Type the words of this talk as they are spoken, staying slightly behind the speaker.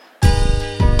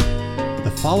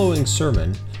following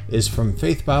sermon is from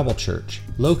Faith Bible Church,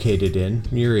 located in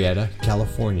Murrieta,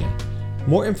 California.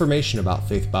 More information about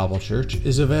Faith Bible Church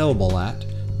is available at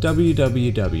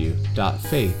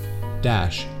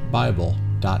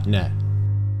www.faith-bible.net.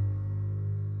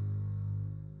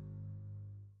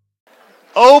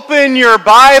 Open your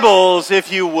Bibles,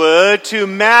 if you would, to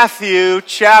Matthew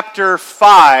chapter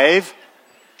 5.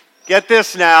 Get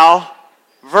this now,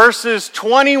 verses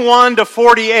 21 to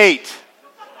 48.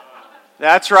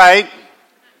 That's right.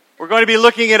 We're going to be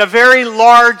looking at a very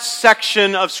large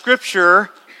section of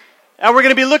Scripture, and we're going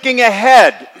to be looking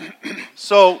ahead.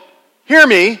 So, hear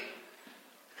me,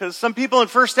 because some people in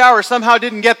first hour somehow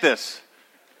didn't get this.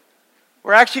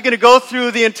 We're actually going to go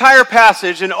through the entire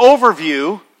passage, an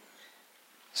overview,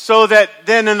 so that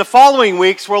then in the following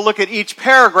weeks we'll look at each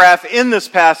paragraph in this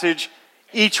passage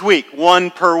each week, one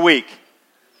per week.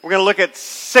 We're going to look at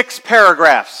 6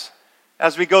 paragraphs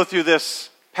as we go through this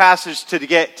passage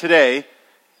today,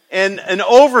 and an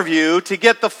overview to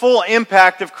get the full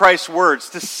impact of Christ's words,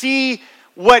 to see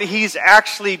what he's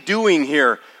actually doing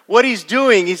here. What he's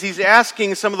doing is he's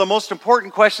asking some of the most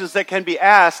important questions that can be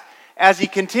asked as he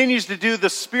continues to do the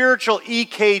spiritual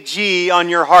EKG on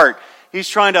your heart. He's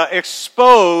trying to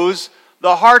expose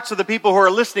the hearts of the people who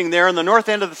are listening there in the north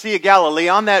end of the Sea of Galilee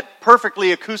on that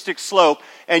perfectly acoustic slope,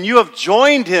 and you have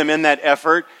joined him in that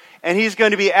effort, and he's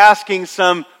going to be asking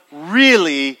some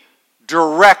really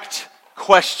direct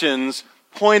questions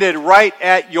pointed right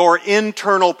at your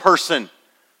internal person.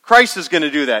 Christ is going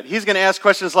to do that. He's going to ask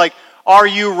questions like, are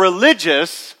you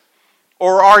religious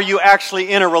or are you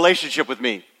actually in a relationship with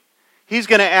me? He's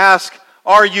going to ask,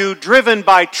 are you driven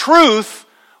by truth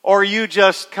or are you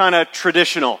just kind of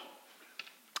traditional?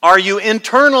 Are you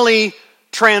internally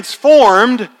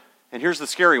transformed, and here's the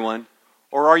scary one,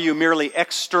 or are you merely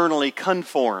externally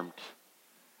conformed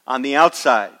on the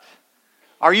outside?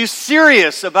 Are you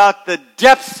serious about the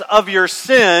depths of your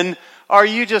sin? Or are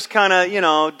you just kind of,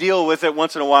 deal with it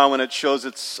once in a while when it shows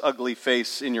its ugly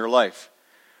face in your life?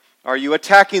 Are you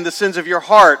attacking the sins of your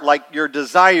heart, like your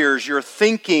desires, your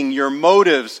thinking, your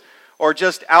motives, or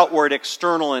just outward,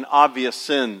 external, and obvious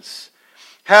sins?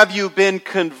 Have you been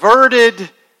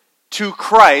converted to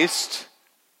Christ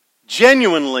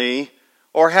genuinely,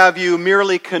 or have you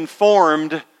merely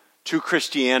conformed to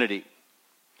Christianity?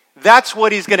 That's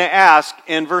what he's going to ask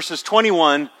in verses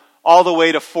 21 all the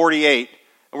way to 48.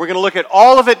 And we're going to look at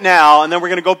all of it now, and then we're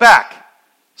going to go back,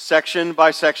 section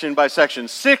by section by section.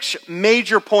 6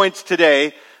 major points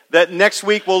today that next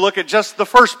week we'll look at just the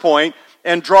first point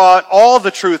and draw out all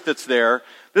the truth that's there.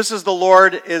 This is the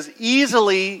Lord is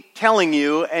easily telling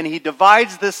you, and he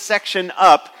divides this section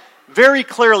up very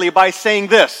clearly by saying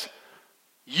this.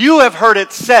 You have heard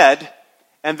it said,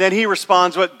 and then he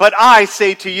responds with, but I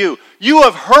say to you, you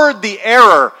have heard the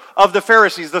error of the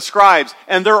Pharisees, the scribes,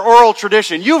 and their oral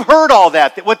tradition. You've heard all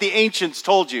that, what the ancients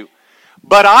told you.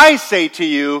 But I say to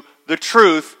you the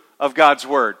truth of God's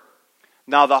word.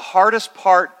 Now, the hardest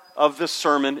part of this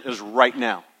sermon is right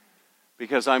now,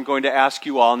 because I'm going to ask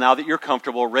you all, now that you're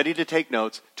comfortable, ready to take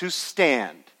notes, to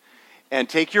stand and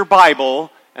take your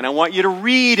Bible, and I want you to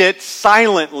read it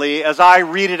silently as I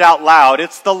read it out loud.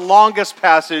 It's the longest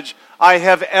passage I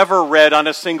have ever read on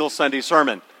a single Sunday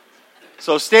sermon.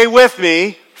 So stay with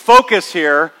me, focus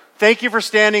here. Thank you for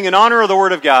standing in honor of the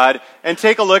Word of God, and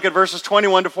take a look at verses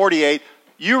 21 to 48.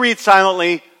 You read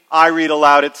silently, I read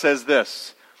aloud. It says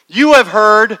this. You have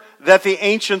heard that the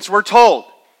ancients were told,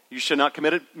 you should not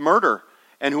commit murder,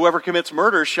 and whoever commits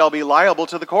murder shall be liable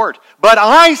to the court. But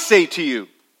I say to you,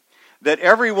 that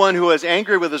everyone who is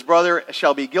angry with his brother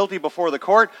shall be guilty before the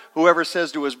court. Whoever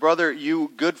says to his brother,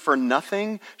 you good for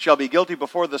nothing, shall be guilty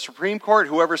before the Supreme Court.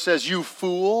 Whoever says, you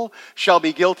fool, shall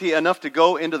be guilty enough to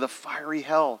go into the fiery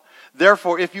hell.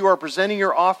 Therefore, if you are presenting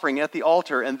your offering at the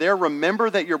altar, and there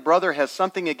remember that your brother has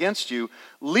something against you,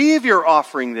 leave your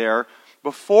offering there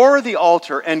before the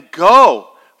altar, and go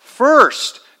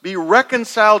first, be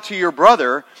reconciled to your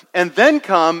brother, and then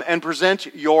come and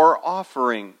present your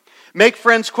offering. Make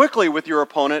friends quickly with your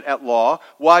opponent at law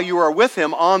while you are with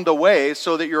him on the way,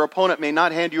 so that your opponent may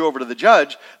not hand you over to the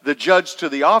judge to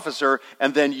the officer,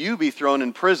 and then you be thrown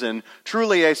in prison.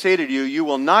 Truly I say to you, you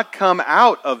will not come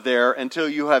out of there until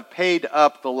you have paid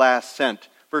up the last cent.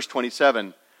 Verse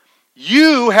 27.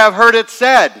 You have heard it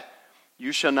said,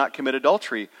 you shall not commit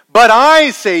adultery. But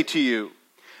I say to you,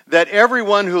 that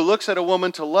everyone who looks at a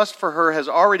woman to lust for her has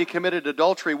already committed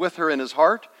adultery with her in his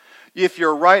heart. If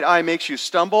your right eye makes you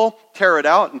stumble, tear it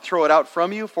out and throw it out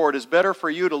from you, for it is better for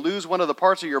you to lose one of the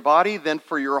parts of your body than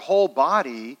for your whole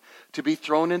body to be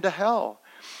thrown into hell.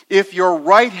 If your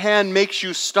right hand makes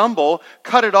you stumble,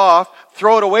 cut it off,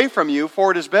 throw it away from you, for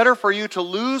it is better for you to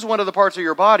lose one of the parts of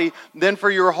your body than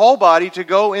for your whole body to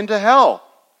go into hell.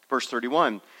 Verse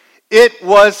 31. It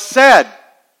was said,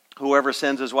 whoever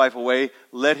sends his wife away,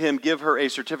 let him give her a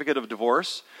certificate of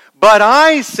divorce. But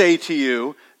I say to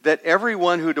you that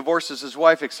everyone who divorces his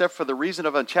wife except for the reason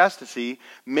of unchastity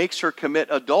makes her commit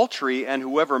adultery, and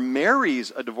whoever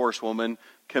marries a divorced woman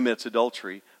commits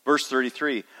adultery. Verse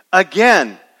 33.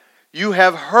 Again, you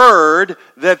have heard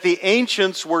that the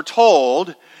ancients were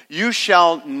told, you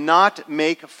shall not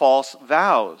make false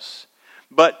vows,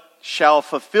 but shall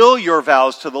fulfill your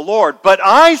vows to the Lord. But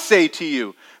I say to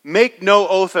you, make no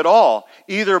oath at all,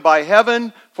 either by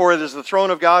heaven, for it is the throne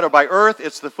of God, or by earth,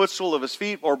 it's the footstool of his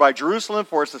feet, or by Jerusalem,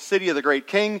 for it's the city of the great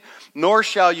king. Nor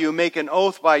shall you make an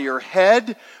oath by your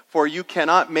head, for you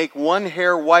cannot make one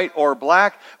hair white or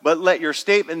black, but let your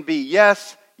statement be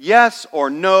yes, yes, or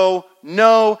no,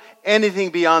 no. Anything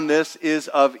beyond this is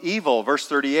of evil. Verse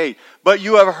 38. But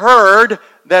you have heard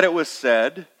that it was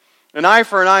said, an eye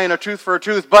for an eye and a tooth for a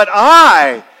tooth. But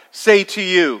I say to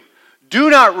you, do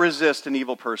not resist an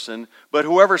evil person, but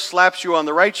whoever slaps you on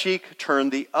the right cheek, turn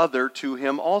the other to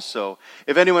him also.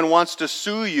 If anyone wants to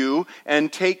sue you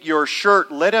and take your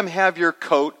shirt, let him have your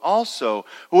coat also.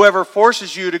 Whoever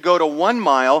forces you to go to 1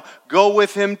 mile, go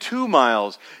with him 2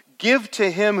 miles. Give to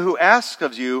him who asks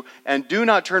of you, and do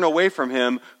not turn away from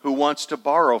him who wants to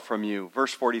borrow from you.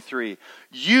 Verse 43.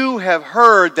 You have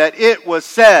heard that it was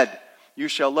said, you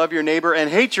shall love your neighbor and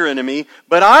hate your enemy.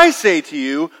 But I say to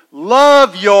you,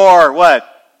 love your,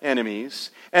 what?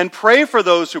 Enemies. And pray for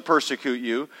those who persecute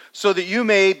you, so that you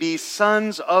may be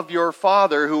sons of your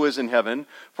Father who is in heaven.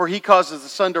 For he causes the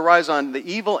sun to rise on the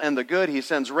evil and the good. He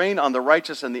sends rain on the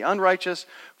righteous and the unrighteous.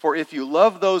 For if you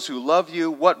love those who love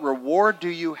you, what reward do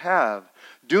you have?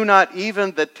 Do not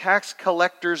even the tax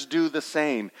collectors do the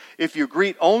same? If you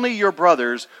greet only your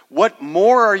brothers, what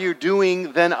more are you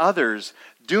doing than others?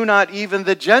 Do not even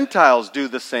the Gentiles do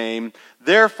the same?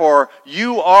 Therefore,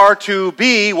 you are to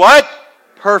be, what?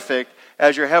 Perfect,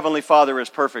 as your heavenly Father is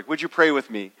perfect. Would you pray with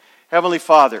me? Heavenly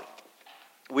Father,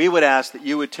 we would ask that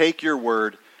you would take your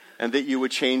word and that you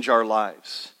would change our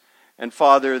lives. And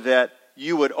Father, that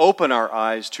you would open our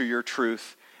eyes to your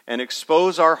truth and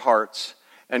expose our hearts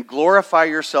and glorify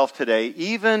yourself today,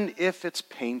 even if it's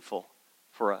painful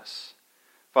for us.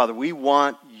 Father, we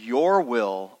want your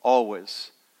will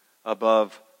always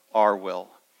above our will.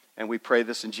 And we pray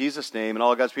this in Jesus' name. And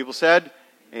all of God's people said,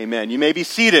 amen. You may be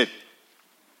seated.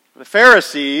 The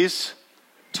Pharisees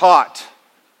taught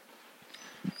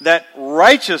that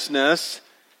righteousness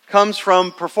comes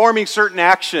from performing certain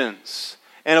actions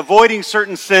and avoiding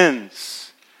certain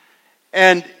sins.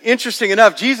 And interesting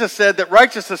enough, Jesus said that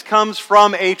righteousness comes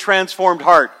from a transformed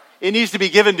heart. It needs to be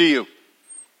given to you.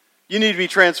 You need to be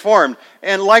transformed.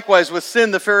 And likewise with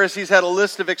sin, the Pharisees had a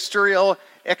list of external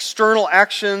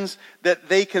actions that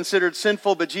they considered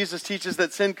sinful, but Jesus teaches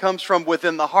that sin comes from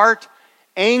within the heart.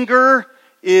 Anger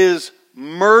is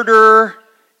murder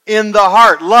in the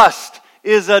heart. Lust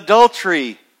is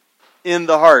adultery in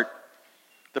the heart.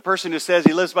 The person who says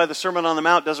he lives by the Sermon on the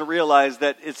Mount doesn't realize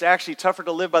that it's actually tougher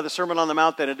to live by the Sermon on the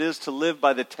Mount than it is to live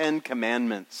by the 10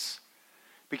 Commandments.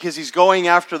 Because he's going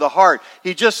after the heart.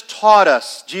 He just taught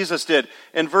us, Jesus did,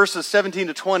 in verses 17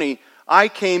 to 20, I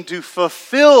came to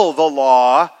fulfill the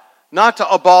law, not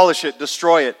to abolish it,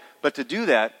 destroy it. But to do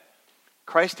that,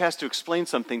 Christ has to explain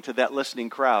something to that listening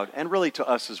crowd, and really to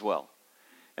us as well.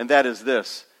 And that is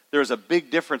this. There's a big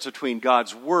difference between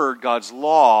God's word, God's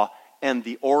law, and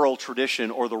the oral tradition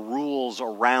or the rules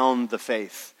around the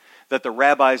faith that the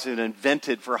rabbis had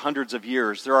invented for hundreds of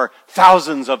years. There are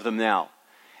thousands of them now.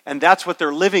 And that's what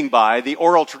they're living by, the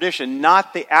oral tradition,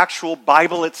 not the actual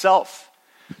Bible itself.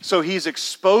 So he's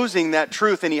exposing that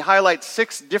truth, and he highlights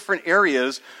 6 different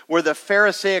areas where the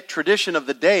Pharisaic tradition of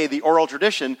the day, the oral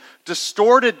tradition,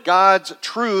 distorted God's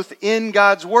truth in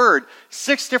God's word.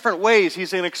 6 different ways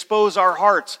he's going to expose our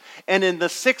hearts. And in the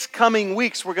 6 coming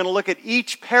weeks, we're going to look at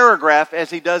each paragraph as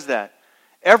he does that.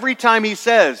 Every time he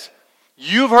says,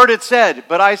 you've heard it said,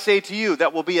 but I say to you,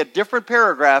 that will be a different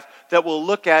paragraph that we'll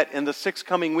look at in the 6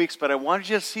 coming weeks. But I wanted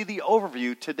you to see the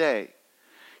overview today.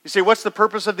 You say, what's the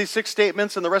purpose of these 6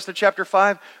 statements and the rest of chapter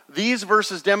 5? These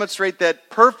verses demonstrate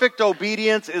that perfect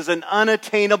obedience is an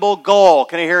unattainable goal.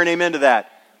 Can I hear an amen to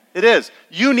that? It is.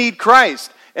 You need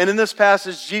Christ. And in this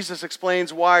passage, Jesus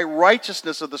explains why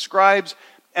righteousness of the scribes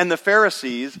and the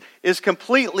Pharisees is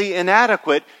completely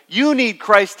inadequate. You need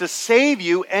Christ to save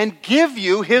you and give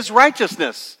you his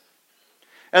righteousness.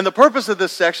 And the purpose of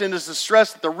this section is to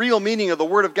stress the real meaning of the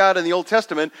Word of God in the Old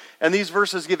Testament, and these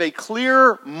verses give a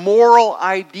clear moral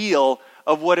ideal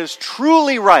of what is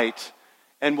truly right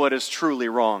and what is truly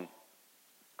wrong.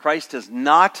 Christ is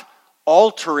not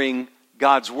altering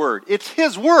God's word. It's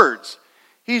his words.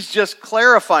 He's just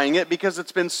clarifying it because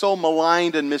it's been so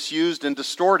maligned and misused and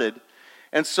distorted.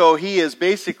 And so he is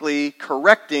basically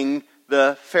correcting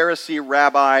the Pharisee,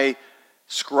 rabbi,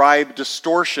 scribe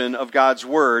distortion of God's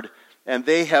word. And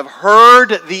they have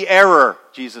heard the error,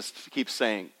 Jesus keeps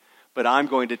saying. But I'm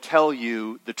going to tell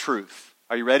you the truth.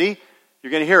 Are you ready?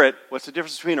 You're going to hear it. What's the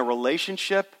difference between a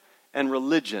relationship and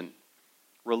religion?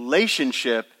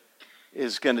 Relationship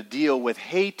is going to deal with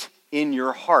hate in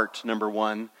your heart, number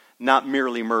one, not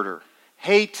merely murder.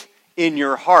 Hate in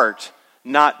your heart,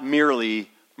 not merely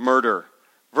murder.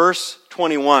 Verse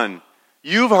 21,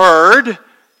 you've heard,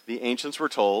 the ancients were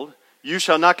told, you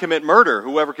shall not commit murder.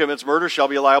 Whoever commits murder shall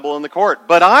be liable in the court.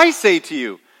 But I say to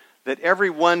you that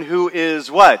everyone who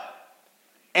is what?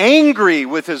 Angry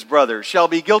with his brother shall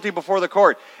be guilty before the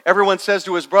court. Everyone says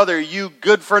to his brother, you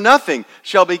good for nothing,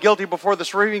 shall be guilty before the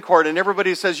Supreme Court. And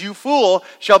everybody who says, you fool,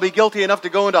 shall be guilty enough to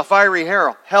go into a fiery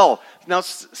hell. Now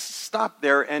stop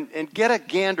there and get a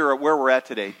gander at where we're at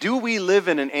today. Do we live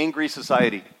in an angry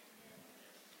society?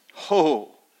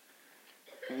 Oh,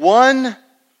 1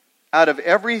 out of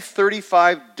every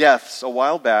 35 deaths a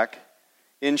while back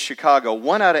in Chicago,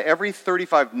 1 out of every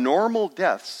 35 normal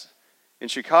deaths in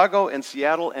Chicago and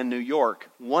Seattle and New York,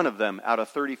 1 of them out of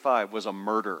 35 was a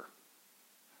murder.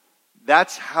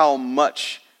 That's how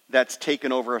much that's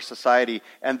taken over a society.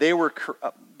 And they were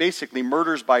basically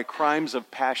murders by crimes of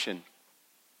passion.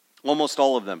 Almost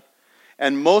all of them.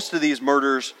 And most of these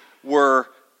murders were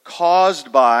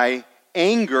caused by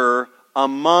anger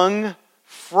among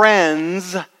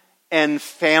friends and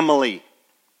family.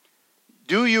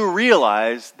 Do you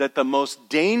realize that the most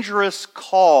dangerous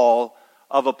call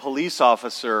of a police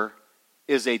officer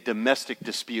is a domestic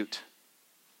dispute?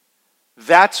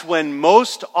 That's when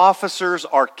most officers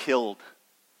are killed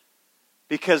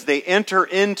because they enter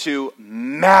into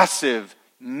massive,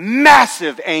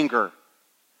 massive anger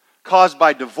caused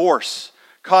by divorce,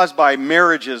 caused by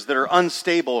marriages that are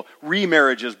unstable,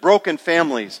 remarriages, broken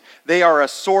families. They are a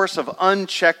source of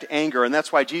unchecked anger, and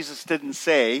that's why Jesus didn't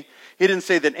say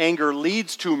that anger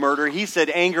leads to murder. He said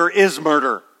anger is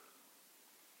murder.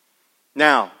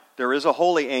 Now, there is a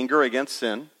holy anger against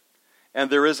sin, and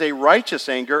there is a righteous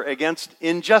anger against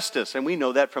injustice. And we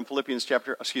know that from Ephesians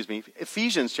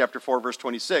chapter 4, verse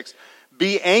 26.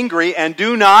 Be angry and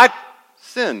do not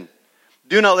sin.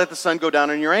 Do not let the sun go down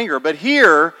in your anger. But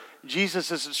here, Jesus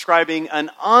is describing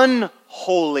an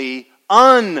unholy,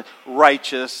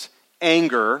 unrighteous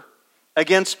anger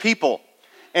against people.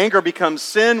 Anger becomes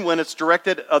sin when it's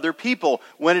directed at other people,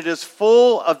 when it is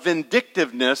full of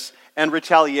vindictiveness and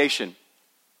retaliation.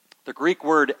 The Greek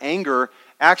word anger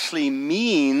actually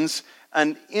means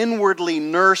an inwardly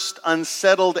nursed,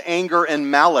 unsettled anger and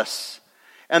malice.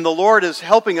 And the Lord is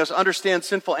helping us understand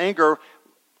sinful anger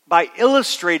by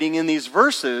illustrating in these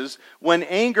verses when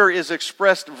anger is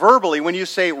expressed verbally. When you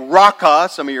say raka,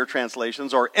 some of your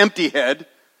translations, or empty head,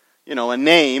 a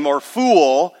name, or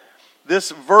fool,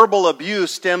 this verbal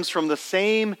abuse stems from the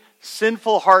same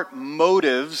sinful heart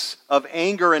motives of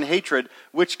anger and hatred,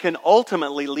 which can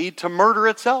ultimately lead to murder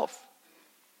itself.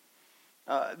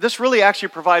 This really actually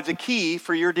provides a key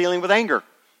for your dealing with anger.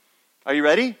 Are you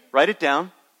ready? Write it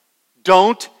down.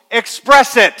 Don't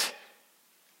express it.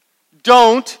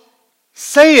 Don't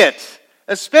say it,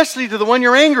 especially to the one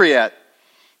you're angry at.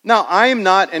 Now, I am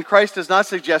not, and Christ is not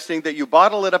suggesting that you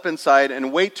bottle it up inside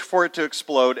and wait for it to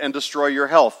explode and destroy your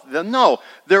health. No,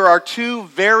 there are 2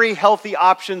 very healthy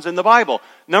options in the Bible.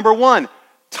 Number 1,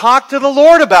 talk to the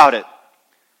Lord about it.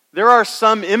 There are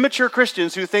some immature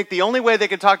Christians who think the only way they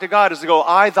can talk to God is to go,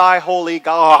 I, thy holy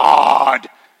God,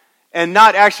 and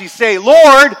not actually say,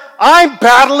 Lord, I'm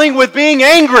battling with being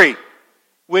angry,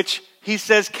 which he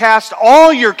says, cast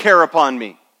all your care upon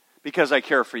me because I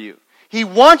care for you. He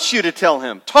wants you to tell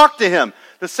him, talk to him.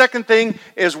 The second thing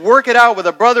is work it out with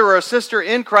a brother or a sister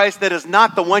in Christ that is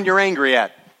not the one you're angry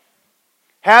at.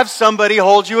 Have somebody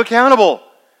hold you accountable.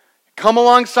 Come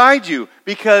alongside you,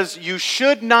 because you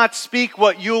should not speak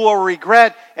what you will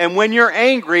regret, and when you're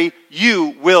angry,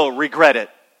 you will regret it.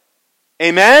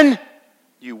 Amen?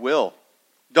 You will.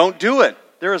 Don't do it.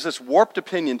 There is this warped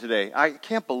opinion today. I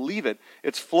can't believe it.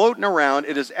 It's floating around.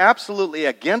 It is absolutely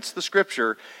against the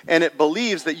Scripture, and it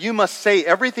believes that you must say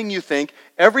everything you think,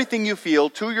 everything you feel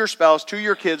to your spouse, to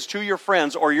your kids, to your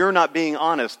friends, or you're not being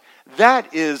honest. That's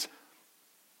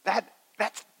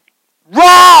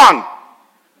wrong!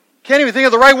 Can't even think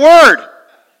of the right word.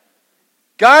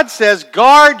 God says,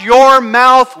 guard your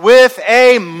mouth with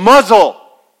a muzzle.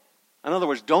 In other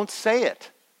words, don't say it.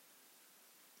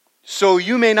 so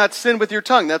you may not sin with your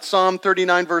tongue. That's Psalm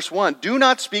 39, verse 1. Do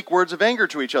not speak words of anger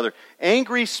to each other.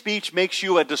 Angry speech makes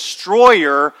you a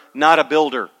destroyer, not a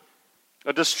builder.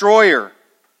 A destroyer.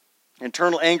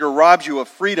 Internal anger robs you of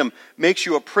freedom, makes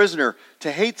you a prisoner.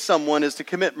 To hate someone is to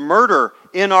commit murder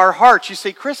in our hearts. You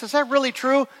say, Chris, is that really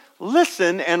true?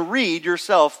 Listen and read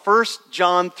yourself 1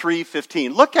 John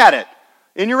 3:15. Look at it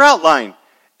in your outline.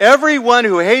 Everyone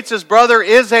who hates his brother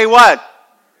is a what?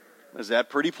 Is that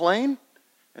pretty plain?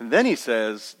 And then he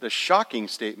says the shocking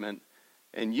statement,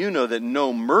 and you know that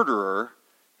no murderer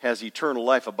has eternal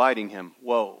life abiding him.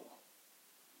 Whoa,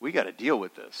 we got to deal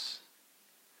with this.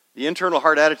 The internal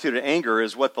heart attitude of anger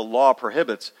is what the law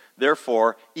prohibits.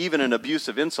 Therefore, even an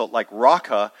abusive insult like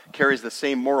raka carries the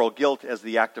same moral guilt as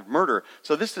the act of murder.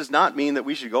 So this does not mean that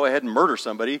we should go ahead and murder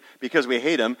somebody because we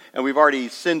hate them and we've already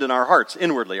sinned in our hearts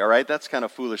inwardly, all right? That's kind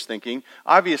of foolish thinking.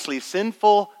 Obviously,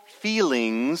 sinful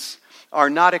feelings are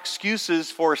not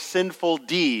excuses for sinful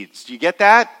deeds. Do you get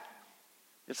that?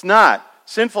 It's not.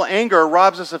 Sinful anger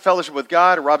robs us of fellowship with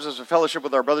God, it robs us of fellowship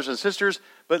with our brothers and sisters.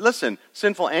 But listen,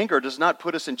 sinful anger does not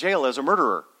put us in jail as a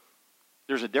murderer.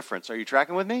 There's a difference. Are you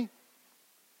tracking with me?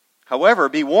 However,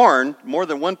 be warned, more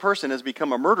than one person has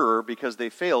become a murderer because they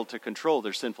failed to control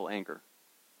their sinful anger.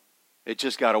 It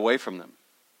just got away from them.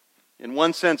 In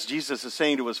one sense, Jesus is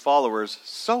saying to his followers,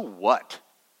 so what?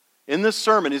 In this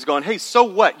sermon, he's going, hey, so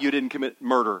what you didn't commit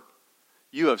murder?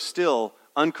 You have still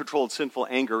uncontrolled sinful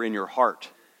anger in your heart.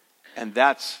 And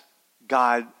that's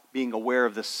God being aware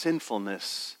of the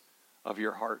sinfulness of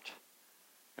your heart.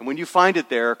 And when you find it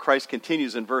there, Christ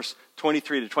continues in verse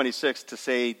 23 to 26 to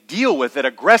say, deal with it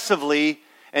aggressively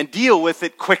and deal with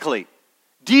it quickly.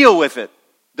 Deal with it.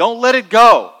 Don't let it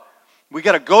go. We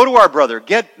got to go to our brother,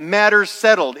 get matters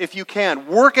settled if you can.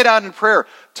 Work it out in prayer.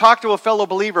 Talk to a fellow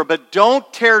believer, but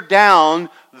don't tear down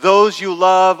those you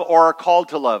love or are called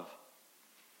to love.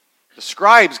 The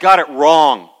scribes got it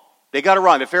wrong. They got it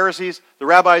wrong. The Pharisees, the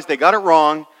rabbis, they got it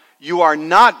wrong. You are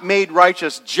not made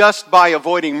righteous just by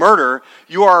avoiding murder.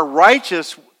 You are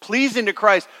righteous, pleasing to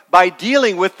Christ, by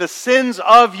dealing with the sins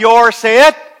of your, say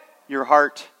it, your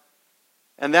heart.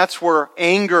 And that's where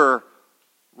anger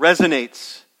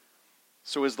resonates.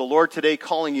 So is the Lord today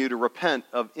calling you to repent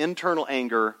of internal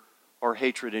anger or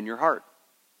hatred in your heart?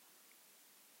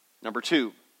 Number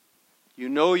 2. You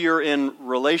know you're in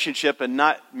relationship and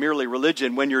not merely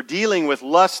religion when you're dealing with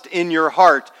lust in your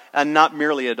heart and not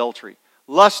merely adultery.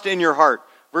 Lust in your heart.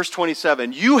 Verse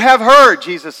 27, you have heard,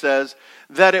 Jesus says,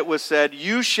 that it was said,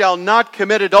 you shall not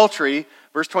commit adultery.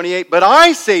 Verse 28, but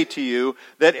I say to you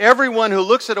that everyone who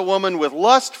looks at a woman with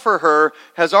lust for her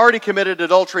has already committed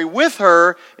adultery with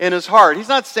her in his heart. He's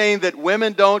not saying that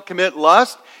women don't commit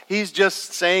lust. He's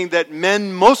just saying that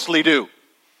men mostly do.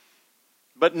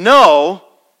 But know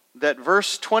that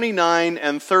verse 29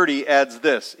 and 30 adds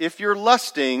this. If you're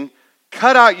lusting,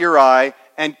 cut out your eye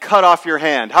and cut off your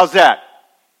hand. How's that?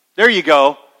 There you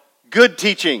go. Good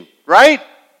teaching, right?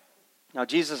 Now,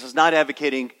 Jesus is not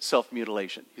advocating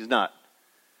self-mutilation. He's not.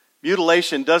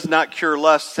 Mutilation does not cure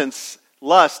lust, since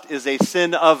lust is a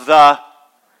sin of the...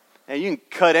 And you can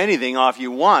cut anything off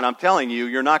you want. I'm telling you,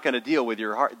 you're not going to deal with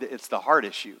your heart. It's the heart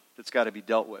issue that's got to be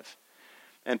dealt with.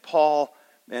 And Paul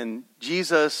and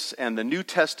Jesus and the New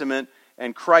Testament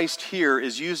and Christ here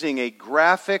is using a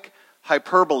graphic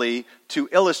hyperbole to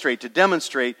illustrate, to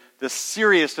demonstrate the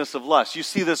seriousness of lust. You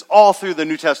see this all through the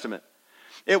New Testament.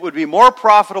 It would be more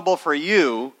profitable for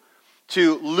you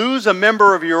to lose a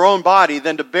member of your own body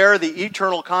than to bear the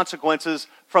eternal consequences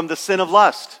from the sin of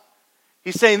lust.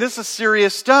 He's saying this is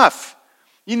serious stuff.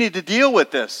 You need to deal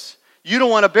with this. You don't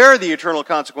want to bear the eternal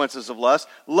consequences of lust.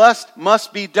 Lust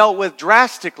must be dealt with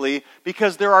drastically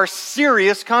because there are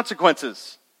serious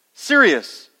consequences.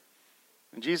 Serious.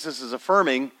 And Jesus is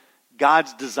affirming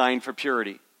God's design for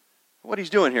purity. What he's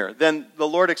doing here. Then the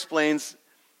Lord explains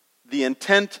the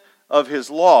intent of his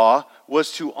law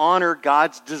was to honor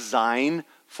God's design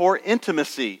for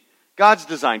intimacy. God's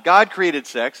design. God created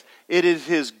sex. It is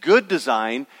his good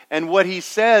design. And what he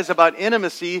says about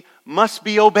intimacy must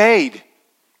be obeyed.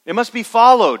 It must be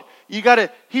followed.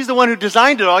 He's the one who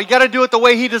designed it all. You got to do it the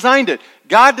way he designed it.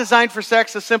 God designed for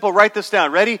sex is simple. Write this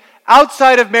down. Ready?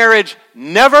 Outside of marriage,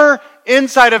 never.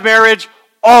 Inside of marriage,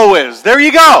 always. There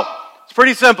you go. It's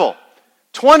pretty simple.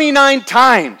 29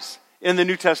 times in the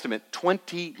New Testament.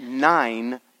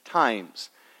 29 times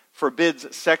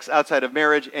forbids sex outside of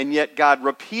marriage, and yet God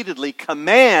repeatedly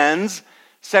commands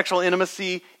sexual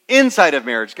intimacy inside of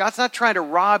marriage. God's not trying to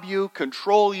rob you,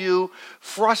 control you,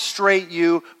 frustrate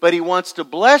you, but he wants to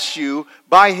bless you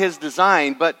by his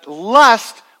design. But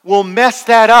lust will mess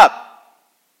that up.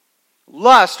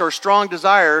 Lust or strong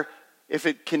desire, if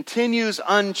it continues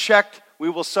unchecked we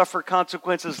will suffer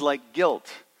consequences like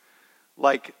guilt,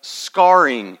 like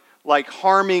scarring, like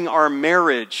harming our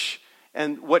marriage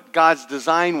and what God's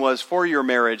design was for your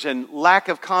marriage, and lack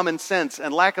of common sense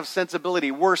and lack of sensibility.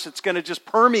 Worse, it's going to just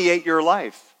permeate your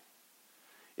life.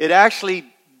 It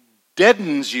actually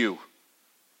deadens you.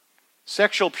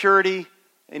 Sexual purity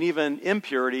and even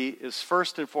impurity is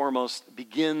first and foremost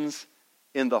begins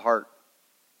in the heart,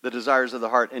 the desires of the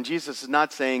heart. And Jesus is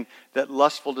not saying that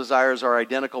lustful desires are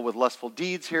identical with lustful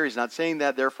deeds here. He's not saying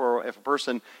that. Therefore,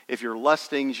 if you're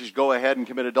lusting, you should go ahead and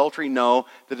commit adultery. No,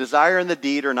 the desire and the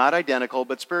deed are not identical,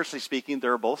 but spiritually speaking,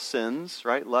 they're both sins,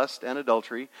 right? Lust and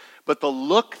adultery. But the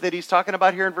look that he's talking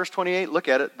about here in verse 28, look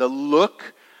at it. The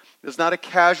look is not a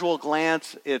casual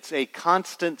glance. It's a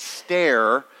constant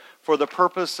stare for the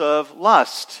purpose of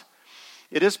lust.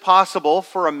 It is possible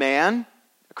for a man,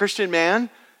 a Christian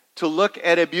man, to look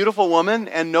at a beautiful woman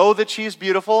and know that she's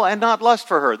beautiful and not lust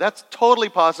for her. That's totally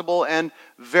possible and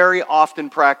very often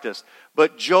practiced.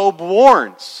 But Job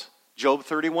warns, Job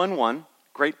 31:1,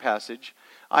 great passage,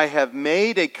 I have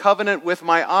made a covenant with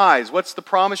my eyes. What's the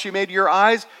promise you made to your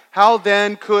eyes? How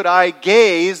then could I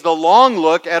gaze the long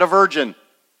look at a virgin?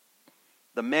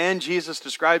 The man Jesus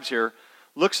describes here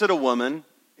looks at a woman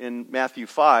in Matthew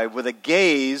 5 with a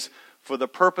gaze for the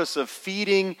purpose of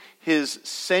feeding his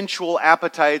sensual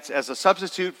appetites as a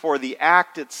substitute for the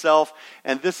act itself.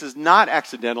 And this is not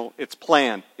accidental, it's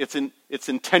planned, it's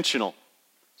intentional.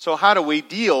 So how do we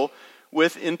deal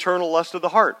with internal lust of the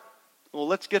heart? Well,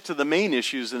 let's get to the main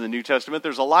issues in the New Testament.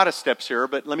 There's a lot of steps here,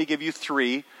 but let me give you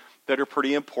three that are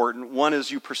pretty important. One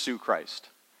is you pursue Christ.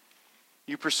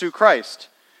 You pursue Christ.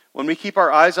 When we keep our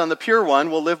eyes on the pure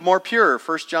one, we'll live more pure.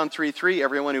 1 John 3:3,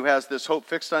 everyone who has this hope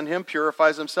fixed on him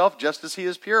purifies himself just as he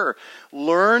is pure.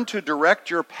 Learn to direct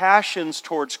your passions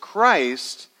towards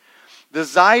Christ.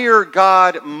 Desire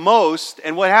God most,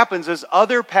 and what happens is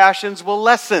other passions will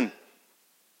lessen.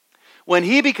 When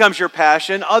he becomes your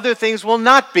passion, other things will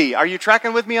not be. Are you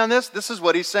tracking with me on this? This is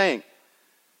what he's saying.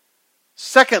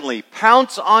 Secondly,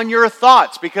 pounce on your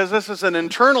thoughts, because this is an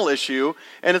internal issue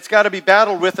and it's got to be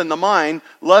battled with in the mind.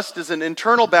 Lust is an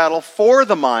internal battle for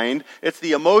the mind. It's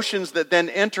the emotions that then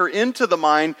enter into the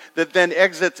mind that then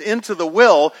exits into the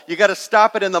will. You got to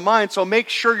stop it in the mind, so make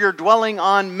sure you're dwelling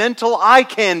on mental eye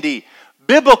candy,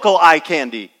 biblical eye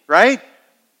candy, right?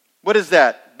 What is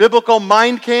that? Biblical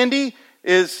mind candy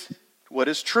is what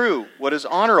is true, what is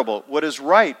honorable, what is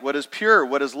right, what is pure,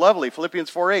 what is lovely. Philippians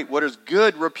 4:8, what is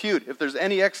good repute. If there's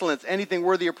any excellence, anything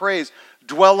worthy of praise,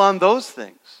 dwell on those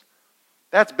things.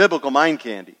 That's biblical mind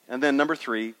candy. And then number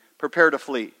 3, prepare to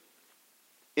flee.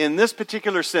 In this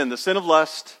particular sin, the sin of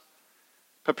lust,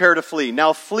 prepare to flee.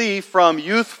 Now flee from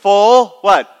youthful,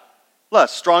 what?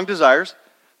 Lust, strong desires.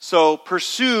 So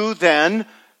pursue then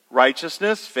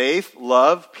righteousness, faith,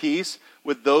 love, peace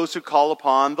with those who call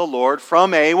upon the Lord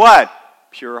from a what?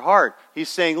 Pure heart. He's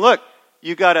saying, look,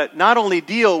 you got to not only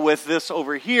deal with this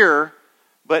over here,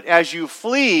 but as you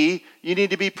flee, you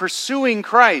need to be pursuing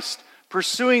Christ,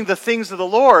 pursuing the things of the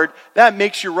Lord. That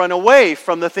makes you run away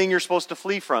from the thing you're supposed to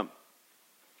flee from.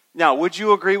 Now, would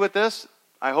you agree with this?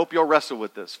 I hope you'll wrestle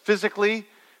with this. Physically,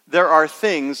 there are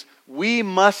things we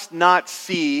must not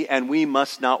see and we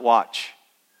must not watch.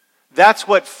 That's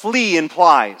what flee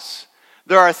implies.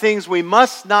 There are things we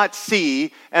must not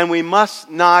see and we must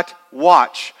not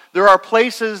watch. There are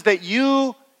places that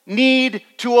you need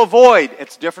to avoid.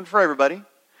 It's different for everybody.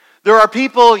 There are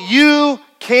people you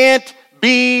can't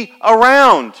be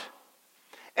around.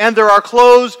 And there are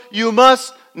clothes you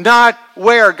must not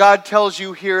wear. God tells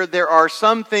you here there are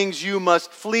some things you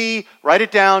must flee. Write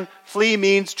it down. Flee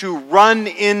means to run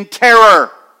in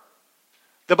terror.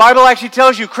 The Bible actually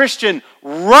tells you, Christian,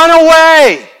 run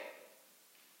away.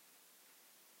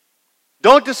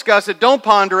 Don't discuss it. Don't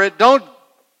ponder it. Don't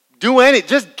do anything.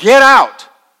 Just get out.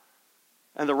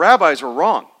 And the rabbis were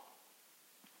wrong.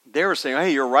 They were saying,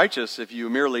 hey, you're righteous if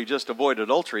you merely just avoid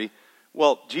adultery.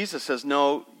 Well, Jesus says,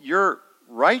 no, you're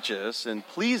righteous and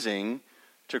pleasing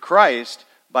to Christ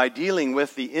by dealing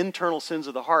with the internal sins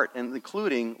of the heart, and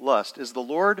including lust. Is the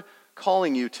Lord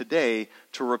calling you today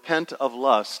to repent of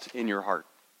lust in your heart?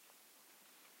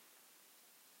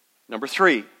 Number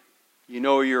 3. You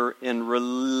know you're in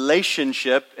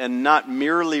relationship and not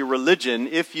merely religion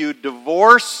if you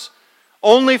divorce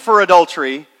only for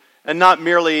adultery and not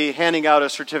merely handing out a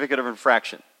certificate of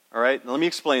infraction. All right, now let me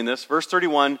explain this. Verse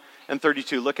 31 and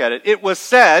 32, look at it. It was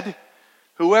said,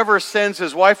 whoever sends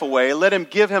his wife away, let him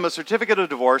give him a certificate of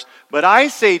divorce. But I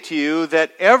say to you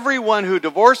that everyone who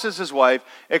divorces his wife,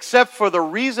 except for the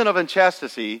reason of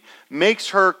unchastity, makes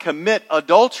her commit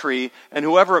adultery, and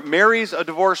whoever marries a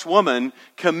divorced woman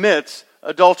commits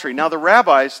adultery. Now the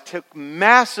rabbis took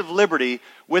massive liberty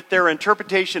with their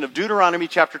interpretation of Deuteronomy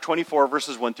chapter 24,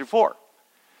 verses 1 through 4.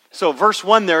 So verse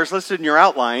 1 there is listed in your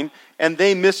outline, and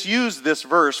they misused this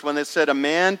verse when it said, a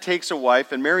man takes a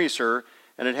wife and marries her,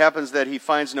 and it happens that he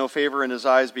finds no favor in his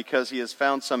eyes because he has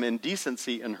found some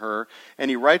indecency in her, and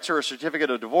he writes her a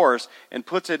certificate of divorce and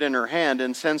puts it in her hand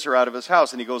and sends her out of his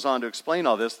house. And he goes on to explain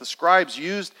all this. The scribes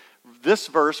used this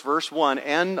verse, verse 1,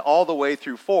 and all the way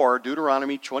through 4,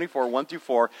 Deuteronomy 24, 1 through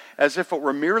 4, as if it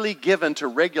were merely given to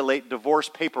regulate divorce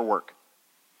paperwork.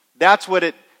 That's what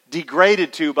it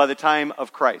degraded to by the time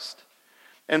of Christ.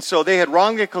 And so they had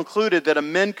wrongly concluded that a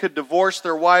men could divorce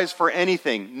their wives for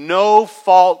anything. No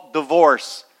fault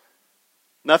divorce.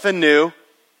 Nothing new.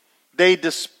 They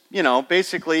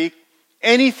basically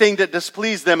anything that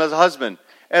displeased them as a husband.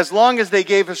 As long as they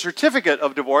gave a certificate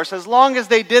of divorce, as long as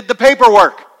they did the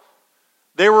paperwork,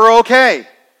 they were okay.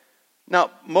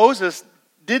 Now, Moses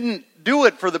didn't do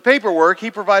it for the paperwork.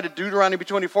 He provided Deuteronomy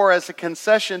 24 as a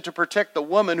concession to protect the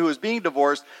woman who is being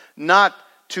divorced, not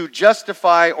to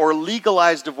justify or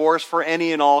legalize divorce for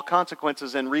any and all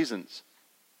consequences and reasons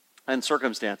and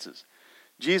circumstances.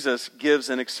 Jesus gives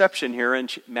an exception here in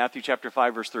Matthew chapter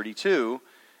 5, verse 32,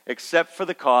 except for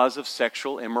the cause of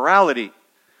sexual immorality.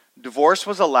 Divorce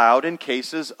was allowed in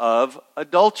cases of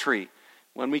adultery.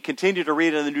 When we continue to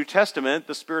read in the New Testament,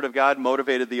 the Spirit of God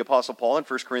motivated the Apostle Paul in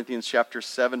 1 Corinthians chapter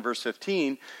 7, verse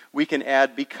 15. We can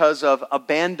add because of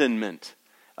abandonment.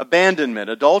 Abandonment,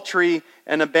 adultery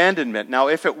and abandonment. Now,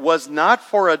 if it was not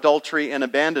for adultery and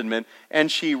abandonment, and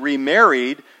she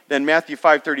remarried, then Matthew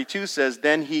 5:32 says,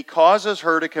 then he causes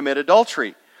her to commit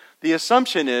adultery. The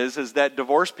assumption is that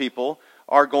divorced people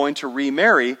are going to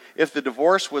remarry. If the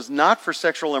divorce was not for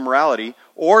sexual immorality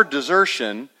or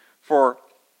desertion, for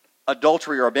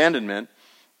adultery or abandonment,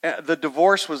 the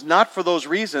divorce was not for those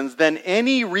reasons, then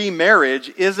any remarriage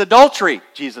is adultery,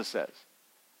 Jesus says.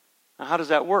 Now, how does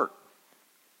that work?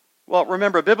 Well,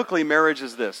 remember, biblically, marriage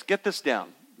is this. Get this down.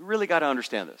 You really got to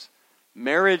understand this.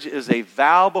 Marriage is a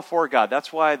vow before God.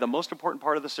 That's why the most important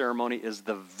part of the ceremony is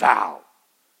the vow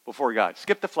before God.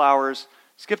 Skip the flowers,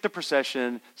 skip the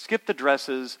procession, skip the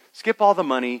dresses, skip all the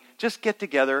money. Just get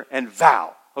together and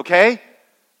vow, okay?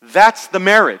 That's the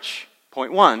marriage,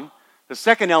 point one. The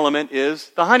second element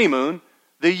is the honeymoon,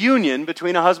 the union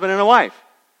between a husband and a wife.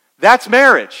 That's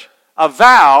marriage, a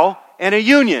vow and a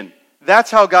union.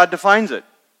 That's how God defines it.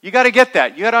 You got to get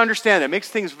that. You got to understand that. It makes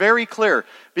things very clear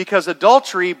because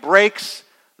adultery breaks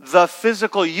the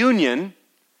physical union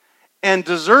and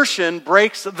desertion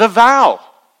breaks the vow.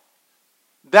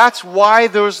 That's why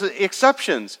there's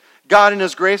exceptions. God in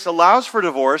His grace allows for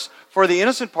divorce for the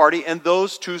innocent party in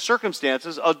those two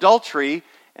circumstances, adultery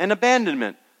and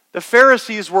abandonment. The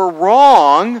Pharisees were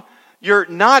wrong. You're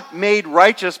not made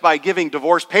righteous by giving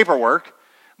divorce paperwork,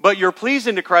 but you're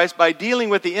pleasing to Christ by dealing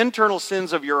with the internal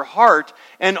sins of your heart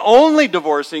and only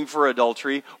divorcing for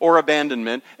adultery or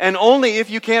abandonment, and only if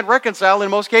you can't reconcile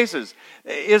in most cases.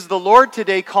 Is the Lord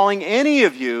today calling any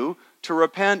of you to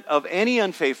repent of any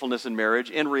unfaithfulness in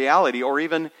marriage, in reality, or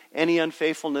even any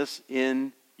unfaithfulness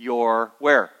in your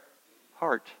where?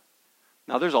 Heart.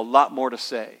 Now, there's a lot more to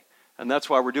say, and that's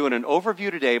why we're doing an overview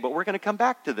today, but we're going to come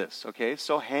back to this, okay?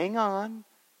 So hang on.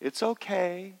 It's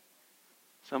okay.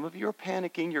 Some of you are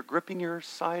panicking. You're gripping your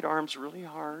sidearms really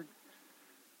hard.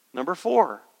 Number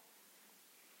 4.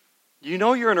 You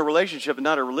know you're in a relationship and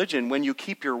not a religion when you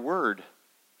keep your word.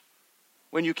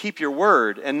 When you keep your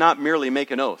word and not merely make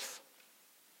an oath.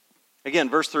 Again,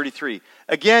 verse 33.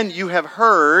 Again, you have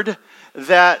heard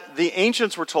that the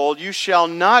ancients were told, you shall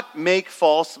not make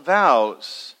false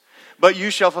vows, but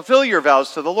you shall fulfill your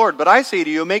vows to the Lord. But I say to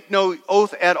you, make no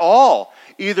oath at all,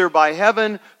 either by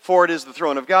heaven, for it is the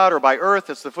throne of God, or by earth,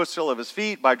 it's the footstool of His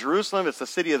feet, by Jerusalem, it's the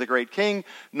city of the great King.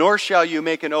 Nor shall you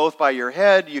make an oath by your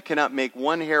head. You cannot make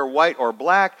one hair white or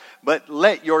black, but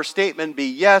let your statement be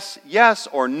yes, yes,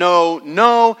 or no,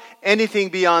 no. Anything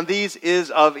beyond these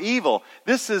is of evil.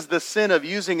 This is the sin of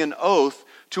using an oath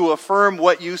to affirm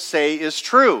what you say is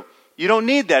true. You don't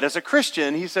need that. As a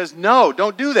Christian, he says, no,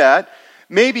 don't do that.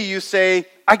 Maybe you say,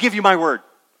 I give you my word.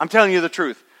 I'm telling you the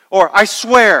truth. Or I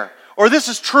swear. Or this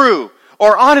is true.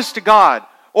 Or honest to God.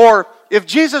 Or if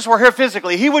Jesus were here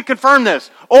physically, He would confirm this.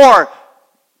 Or,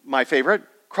 my favorite,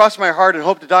 cross my heart and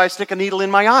hope to die, stick a needle in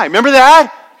my eye. Remember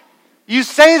that? You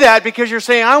say that because you're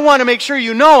saying, I want to make sure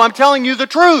you know I'm telling you the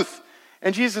truth.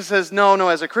 And Jesus says, no,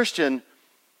 as a Christian,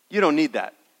 you don't need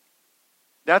that.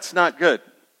 That's not good.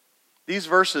 These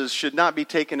verses should not be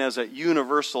taken as a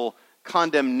universal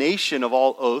condemnation of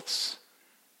all oaths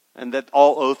and that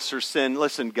all oaths are sin.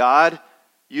 Listen, God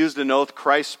used an oath.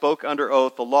 Christ spoke under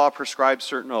oath. The law prescribes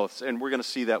certain oaths. And we're going to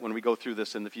see that when we go through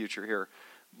this in the future here.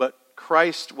 But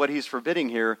Christ, what he's forbidding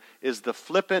here is the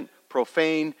flippant,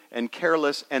 profane, and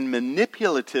careless and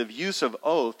manipulative use of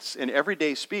oaths in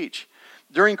everyday speech.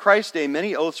 During Christ's day,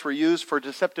 many oaths were used for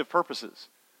deceptive purposes.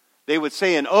 They would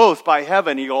say an oath by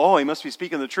heaven. You go, oh, he must be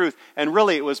speaking the truth. And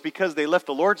really, it was because they left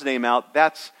the Lord's name out.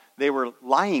 They were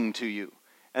lying to you.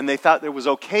 And they thought it was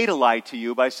okay to lie to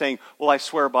you by saying, well, I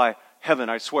swear by heaven,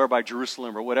 I swear by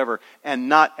Jerusalem or whatever, and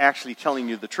not actually telling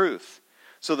you the truth.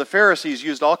 So the Pharisees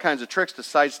used all kinds of tricks to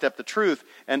sidestep the truth,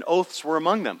 and oaths were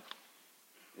among them.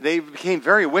 They became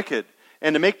very wicked.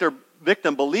 And to make their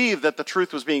victim believe that the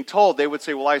truth was being told, they would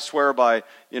say, well, I swear by,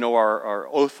 our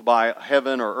oath by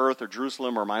heaven or earth or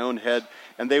Jerusalem or my own head.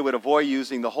 And they would avoid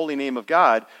using the holy name of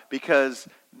God because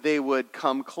they would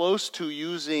come close to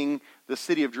using the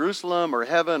city of Jerusalem or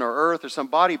heaven or earth or some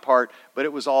body part, but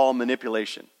it was all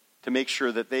manipulation to make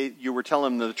sure that you were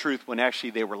telling them the truth when actually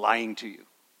they were lying to you.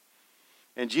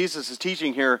 And Jesus is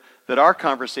teaching here that our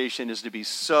conversation is to be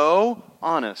so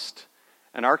honest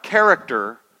and our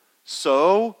character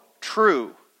so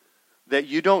true that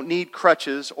you don't need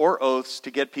crutches or oaths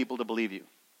to get people to believe you.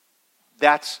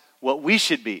 That's what we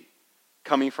should be,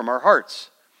 coming from our hearts.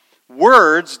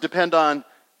 Words depend on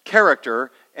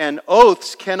character, and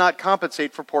oaths cannot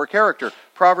compensate for poor character.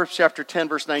 Proverbs chapter 10,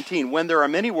 verse 19. When there are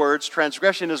many words,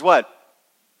 transgression is what?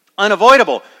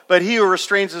 Unavoidable. But he who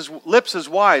restrains his lips is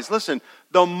wise. Listen,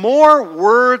 the more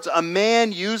words a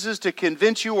man uses to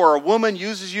convince you or a woman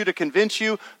uses you to convince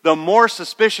you, the more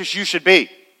suspicious you should be.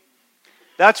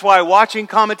 That's why watching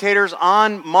commentators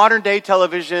on modern day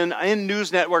television, in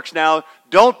news networks now,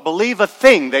 don't believe a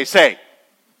thing they say.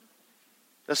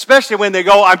 Especially when they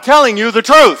go, I'm telling you the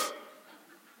truth.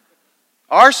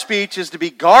 Our speech is to be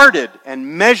guarded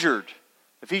and measured.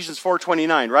 Ephesians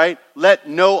 4:29, right? Let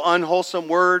no unwholesome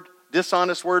word,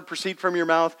 dishonest word proceed from your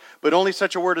mouth, but only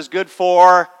such a word is good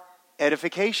for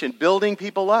edification, building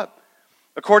people up.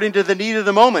 According to the need of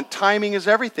the moment, timing is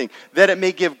everything, that it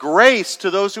may give grace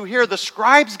to those who hear. The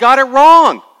scribes got it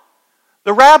wrong.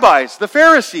 The rabbis, the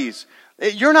Pharisees.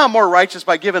 You're not more righteous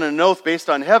by giving an oath based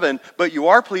on heaven, but you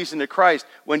are pleasing to Christ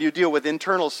when you deal with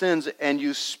internal sins and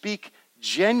you speak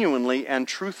genuinely and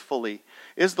truthfully.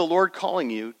 Is the Lord calling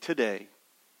you today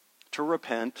to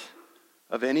repent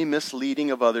of any misleading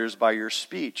of others by your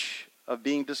speech, of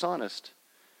being dishonest?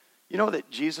 You know that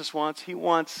Jesus wants? He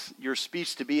wants your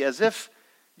speech to be as if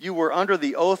you were under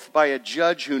the oath by a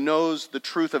judge who knows the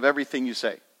truth of everything you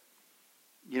say.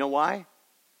 You know why?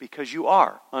 Because you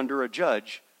are under a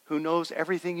judge who knows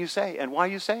everything you say and why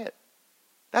you say it.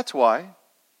 That's why.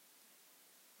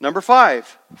 Number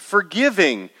 5,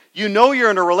 forgiving. You know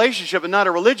you're in a relationship and not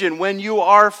a religion when you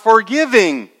are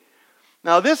forgiving.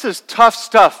 Now this is tough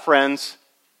stuff, friends.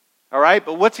 All right,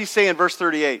 but what's he say in verse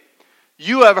 38?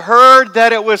 You have heard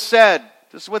that it was said.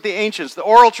 This is what the ancients, the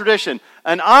oral tradition,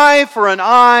 an eye for an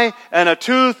eye and a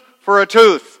tooth for a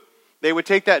tooth. They would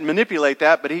take that and manipulate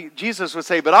that, but Jesus would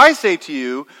say, but I say to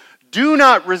you, do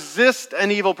not resist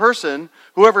an evil person.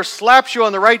 Whoever slaps you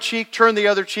on the right cheek, turn the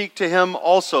other cheek to him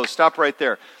also. Stop right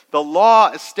there. The law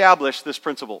established this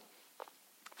principle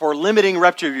for limiting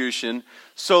retribution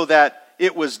so that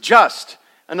it was just.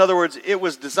 In other words, it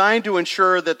was designed to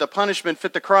ensure that the punishment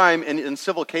fit the crime in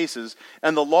civil cases,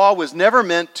 and the law was never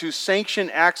meant to sanction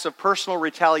acts of personal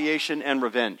retaliation and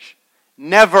revenge.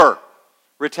 Never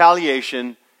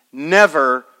retaliation,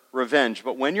 never revenge.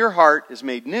 But when your heart is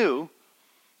made new,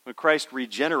 when Christ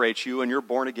regenerates you and you're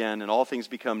born again and all things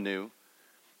become new,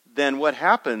 then what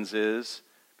happens is,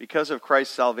 because of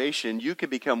Christ's salvation, you can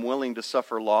become willing to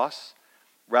suffer loss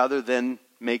rather than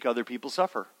make other people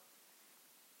suffer.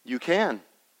 You can.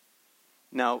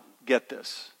 Now, get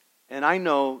this. And I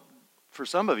know for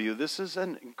some of you, this is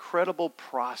an incredible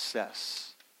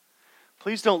process.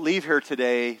 Please don't leave here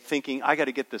today thinking, I got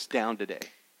to get this down today.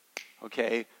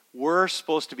 Okay? We're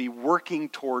supposed to be working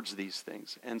towards these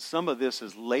things. And some of this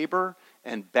is labor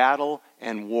and battle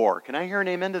and war. Can I hear an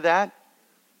amen to that?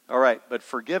 All right, but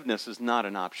forgiveness is not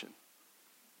an option.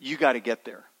 You got to get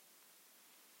there.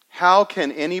 How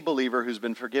can any believer who's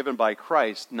been forgiven by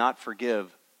Christ not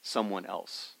forgive someone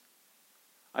else?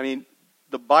 I mean,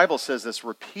 the Bible says this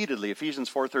repeatedly. Ephesians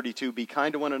 4:32, be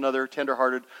kind to one another,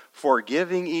 tenderhearted,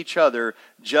 forgiving each other,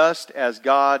 just as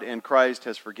God and Christ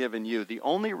has forgiven you. The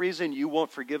only reason you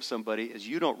won't forgive somebody is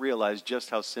you don't realize just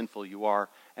how sinful you are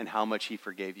and how much he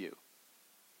forgave you.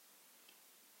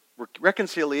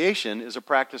 Reconciliation is a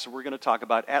practice that we're going to talk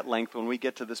about at length when we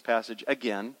get to this passage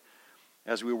again,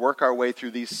 as we work our way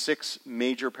through these 6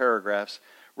 major paragraphs.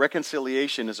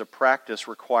 Reconciliation is a practice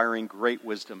requiring great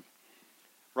wisdom.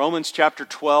 Romans chapter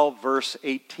 12, verse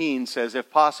 18 says,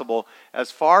 if possible,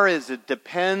 as far as it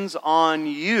depends on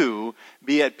you,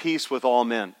 be at peace with all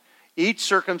men. Each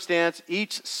circumstance,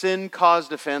 each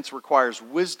sin-caused offense requires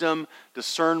wisdom,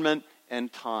 discernment,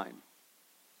 and time.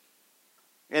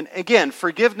 And again,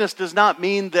 forgiveness does not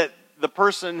mean that the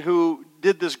person who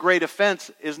did this great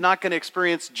offense is not going to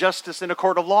experience justice in a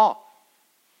court of law.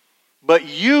 But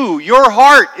your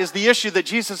heart is the issue that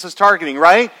Jesus is targeting,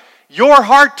 right? Your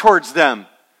heart towards them.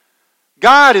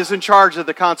 God is in charge of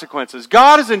the consequences.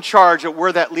 God is in charge of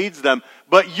where that leads them.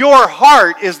 But your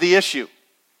heart is the issue.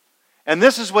 And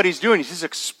this is what he's doing. He's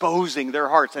exposing their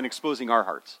hearts and exposing our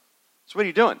hearts. That's what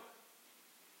he's doing.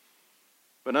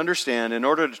 But understand, in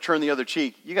order to turn the other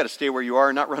cheek, you got to stay where you are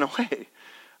and not run away.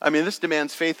 I mean, this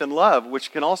demands faith and love,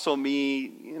 which can also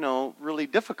be, really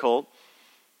difficult.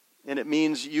 And it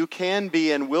means you can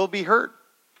be and will be hurt.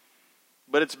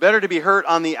 But it's better to be hurt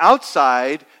on the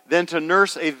outside than to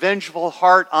nurse a vengeful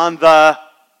heart on the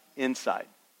inside.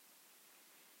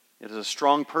 It is a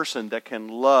strong person that can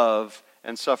love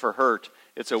and suffer hurt.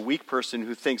 It's a weak person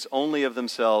who thinks only of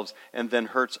themselves and then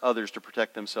hurts others to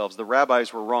protect themselves. The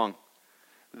rabbis were wrong.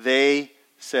 They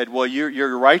said, well,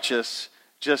 you're righteous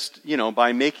just,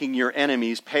 by making your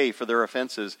enemies pay for their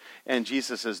offenses. And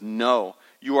Jesus says, no.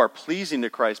 You are pleasing to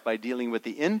Christ by dealing with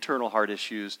the internal heart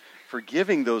issues,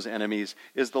 forgiving those enemies.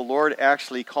 Is the Lord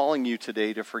actually calling you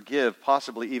today to forgive,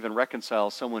 possibly even reconcile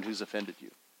someone who's offended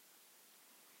you?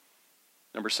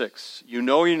 Number 6, you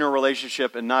know you're in a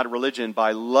relationship and not a religion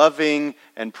by loving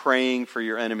and praying for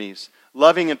your enemies.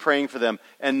 Loving and praying for them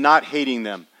and not hating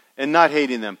them.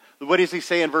 What does he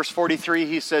say in verse 43?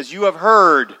 He says, you have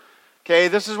heard. Okay,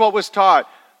 this is what was taught.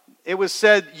 It was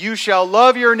said, you shall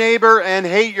love your neighbor and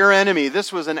hate your enemy.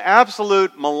 This was an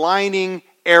absolute maligning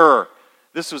error.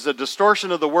 This was a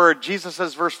distortion of the word. Jesus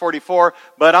says, verse 44,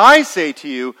 but I say to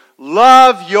you,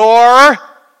 love your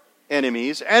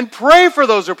enemies and pray for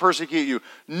those who persecute you.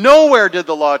 Nowhere did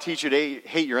the law teach you to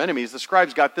hate your enemies. The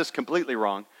scribes got this completely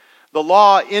wrong. The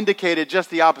law indicated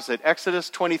just the opposite. Exodus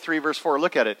 23, verse 4,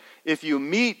 look at it. If you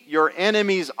meet your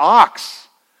enemy's ox,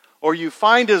 or you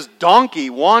find his donkey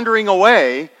wandering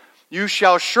away, you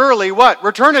shall surely, what?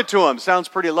 Return it to him. Sounds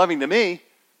pretty loving to me.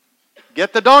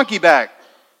 Get the donkey back.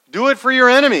 Do it for your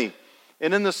enemy.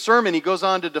 And in the sermon, he goes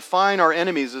on to define our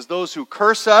enemies as those who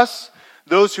curse us,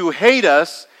 those who hate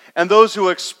us, and those who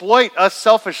exploit us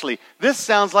selfishly. This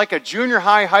sounds like a junior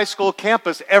high school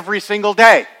campus every single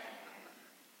day.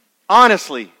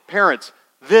 Honestly, parents,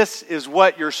 this is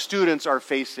what your students are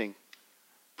facing.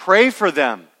 Pray for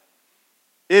them.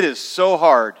 It is so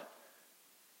hard.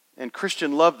 And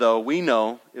Christian love, though, we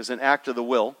know, is an act of the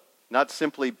will, not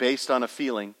simply based on a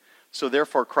feeling. So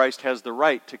therefore, Christ has the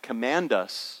right to command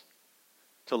us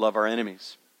to love our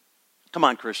enemies. Come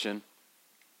on, Christian.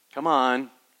 Come on.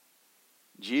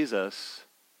 Jesus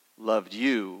loved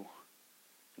you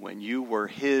when you were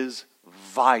his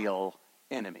vile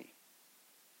enemy.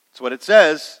 That's what it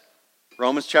says.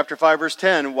 Romans chapter 5, verse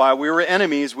 10. While we were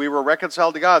enemies, we were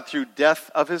reconciled to God through death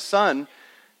of his Son.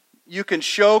 You can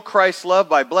show Christ's love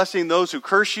by blessing those who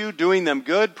curse you, doing them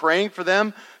good, praying for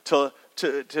them, to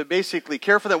basically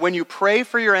care for them. When you pray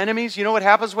for your enemies, you know what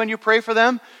happens when you pray for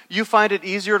them? You find it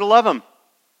easier to love them.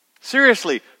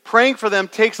 Seriously, praying for them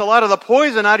takes a lot of the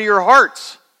poison out of your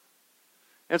hearts.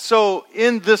 And so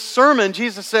in this sermon,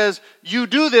 Jesus says, you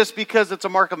do this because it's a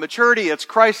mark of maturity, it's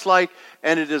Christ-like,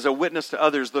 and it is a witness to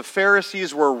others. The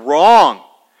Pharisees were wrong.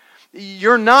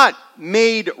 You're not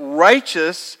made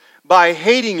righteous by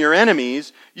hating your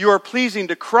enemies. You are pleasing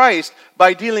to Christ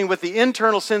by dealing with the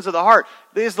internal sins of the heart.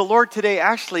 Is the Lord today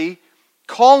actually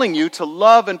calling you to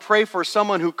love and pray for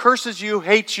someone who curses you,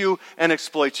 hates you, and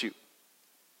exploits you?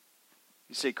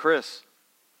 You say, Chris,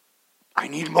 I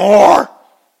need more.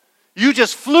 You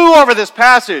just flew over this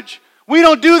passage. We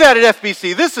don't do that at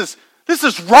FBC. This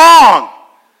is wrong.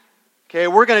 Okay,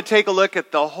 we're going to take a look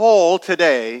at the whole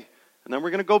today, and then we're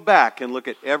going to go back and look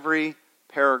at every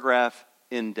paragraph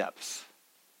in depth.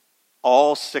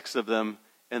 All 6 of them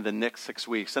in the next 6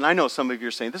 weeks. And I know some of you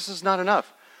are saying, this is not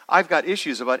enough. I've got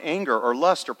issues about anger or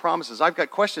lust or promises. I've got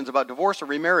questions about divorce or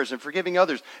remarriage and forgiving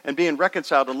others and being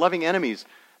reconciled and loving enemies.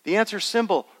 The answer is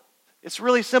simple. It's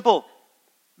really simple.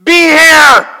 Be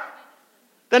here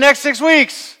the next 6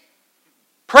 weeks.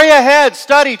 Pray ahead,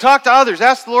 study, talk to others,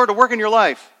 ask the Lord to work in your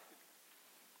life.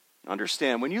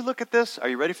 Understand, when you look at this, are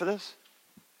you ready for this?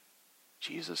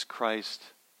 Jesus Christ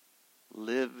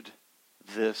lived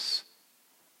this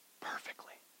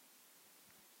perfectly.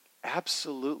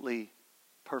 Absolutely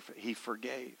perfect. He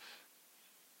forgave.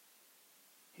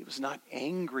 He was not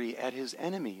angry at his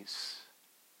enemies.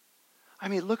 I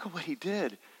mean, look at what he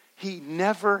did. He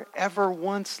never, ever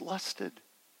once lusted.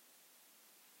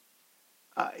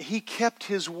 He kept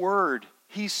his word.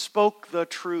 He spoke the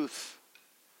truth.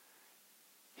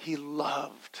 He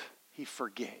loved. He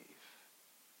forgave.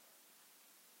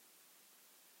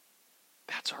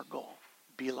 That's our goal.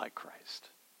 Be like Christ.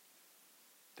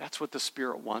 That's what the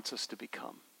Spirit wants us to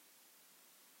become.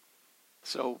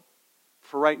 So,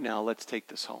 for right now, let's take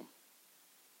this home.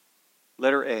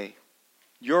 Letter A.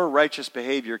 Your righteous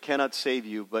behavior cannot save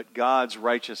you, but God's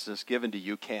righteousness given to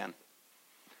you can.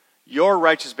 Your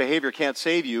righteous behavior can't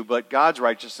save you, but God's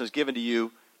righteousness given to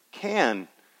you can.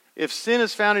 If sin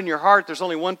is found in your heart, there's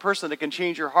only one person that can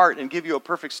change your heart and give you a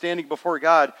perfect standing before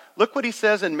God. Look what he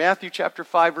says in Matthew chapter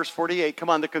 5, verse 48.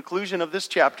 Come on, the conclusion of this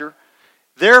chapter.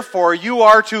 Therefore, you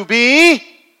are to be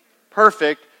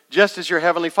perfect, just as your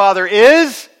heavenly Father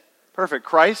is perfect.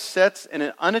 Christ sets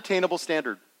an unattainable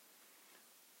standard.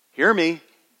 Hear me.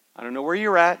 I don't know where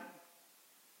you're at,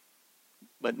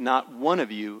 but not one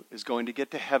of you is going to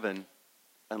get to heaven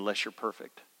unless you're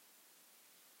perfect.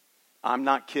 I'm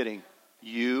not kidding.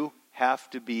 You have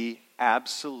to be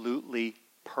absolutely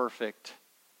perfect.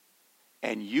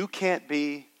 And you can't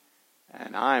be,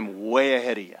 and I'm way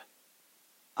ahead of you.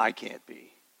 I can't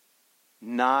be.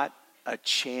 Not a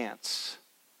chance.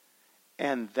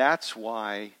 And that's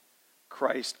why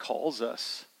Christ calls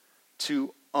us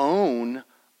to own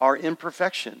our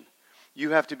imperfection.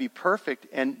 You have to be perfect,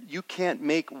 and you can't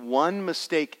make one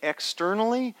mistake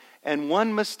externally and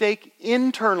one mistake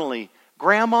internally.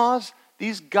 Grandmas,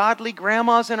 these godly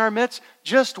grandmas in our midst,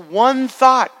 just one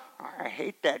thought. I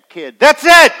hate that kid. That's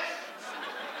it!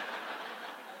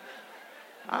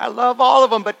 I love all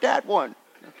of them, but that one.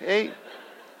 Okay?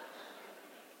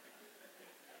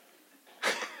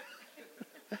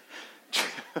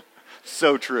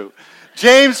 So true.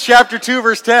 James chapter 2,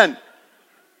 verse 10.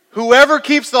 Whoever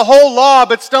keeps the whole law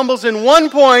but stumbles in one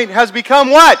point has become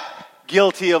what?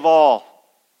 Guilty of all.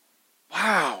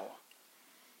 Wow.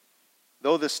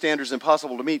 Though this standard is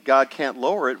impossible to meet, God can't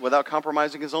lower it without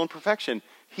compromising his own perfection.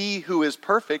 He who is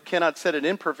perfect cannot set an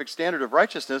imperfect standard of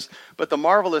righteousness, but the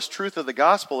marvelous truth of the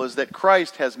gospel is that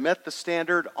Christ has met the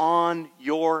standard on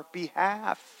your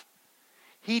behalf.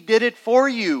 He did it for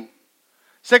you.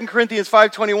 2 Corinthians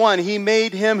 5:21, he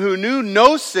made him who knew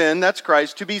no sin, that's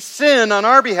Christ, to be sin on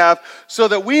our behalf, so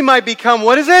that we might become,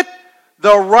 what is it?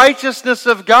 The righteousness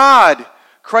of God.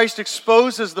 Christ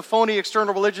exposes the phony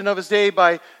external religion of his day.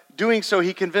 By doing so,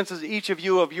 he convinces each of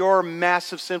you of your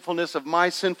massive sinfulness, of my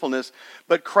sinfulness.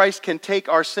 But Christ can take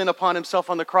our sin upon himself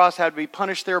on the cross, had to be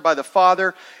punished there by the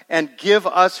Father, and give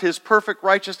us his perfect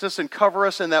righteousness and cover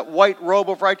us in that white robe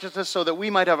of righteousness so that we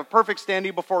might have a perfect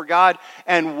standing before God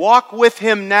and walk with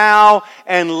him now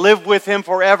and live with him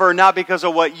forever, not because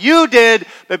of what you did,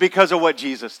 but because of what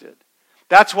Jesus did.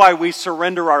 That's why we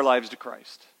surrender our lives to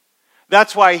Christ.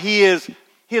 That's why he is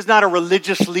not a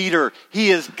religious leader. He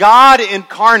is God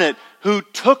incarnate who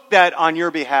took that on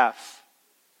your behalf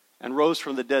and rose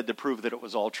from the dead to prove that it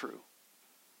was all true.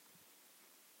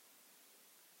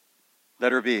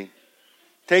 Letter B.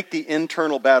 Take the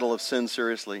internal battle of sin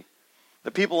seriously.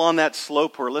 The people on that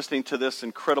slope who are listening to this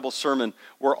incredible sermon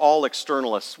were all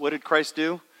externalists. What did Christ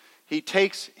do? He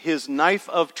takes his knife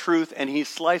of truth and he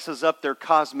slices up their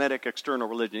cosmetic external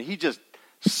religion. He just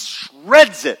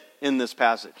shreds it in this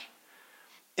passage.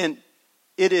 And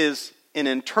it is an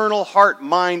internal heart,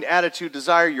 mind, attitude,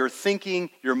 desire, your thinking,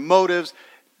 your motives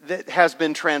that has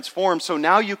been transformed. So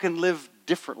now you can live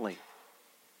differently.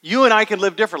 You and I can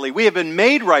live differently. We have been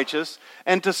made righteous,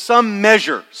 and to some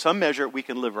measure, we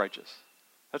can live righteous.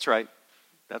 That's right.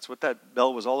 That's what that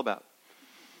bell was all about.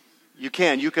 You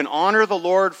can honor the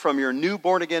Lord from your new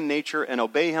born-again nature and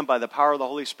obey him by the power of the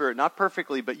Holy Spirit. Not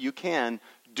perfectly, but you can.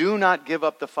 Do not give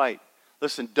up the fight.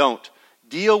 Listen, don't.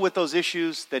 Deal with those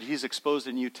issues that he's exposed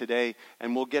in you today,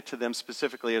 and we'll get to them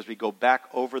specifically as we go back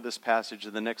over this passage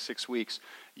in the next 6 weeks.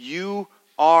 You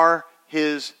are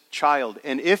his child,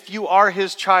 and if you are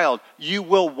his child, you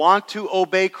will want to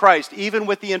obey Christ, even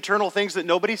with the internal things that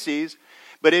nobody sees.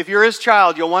 But if you're his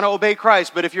child, you'll want to obey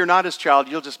Christ, but if you're not his child,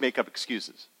 you'll just make up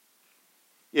excuses.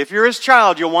 If you're his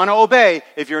child, you'll want to obey.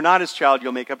 If you're not his child,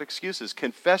 you'll make up excuses.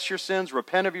 Confess your sins,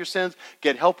 repent of your sins,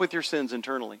 get help with your sins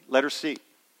internally. Letter C.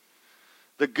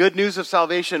 The good news of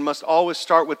salvation must always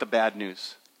start with the bad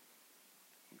news.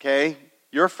 Okay?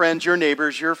 Your friends, your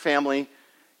neighbors, your family,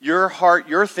 your heart,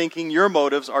 your thinking, your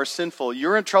motives are sinful.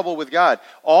 You're in trouble with God.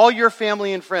 All your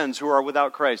family and friends who are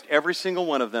without Christ, every single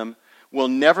one of them, will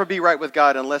never be right with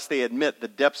God unless they admit the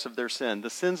depths of their sin, the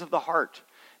sins of the heart.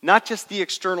 Not just the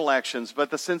external actions, but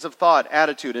the sins of thought,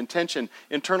 attitude, intention,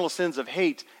 internal sins of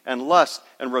hate and lust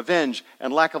and revenge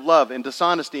and lack of love and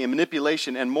dishonesty and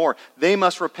manipulation and more. They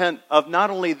must repent of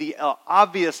not only the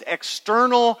obvious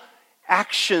external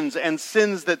actions and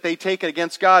sins that they take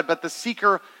against God, but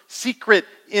the secret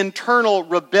internal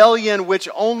rebellion which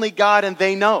only God and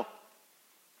they know.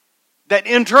 That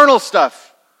internal stuff.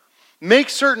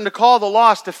 Make certain to call the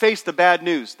lost to face the bad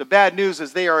news. The bad news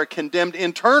is they are condemned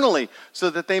internally so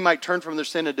that they might turn from their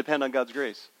sin and depend on God's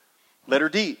grace. Letter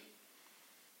D.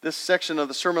 This section of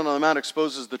the Sermon on the Mount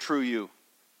exposes the true you.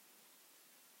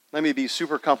 Let me be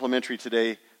super complimentary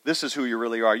today. This is who you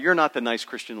really are. You're not the nice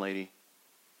Christian lady.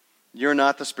 You're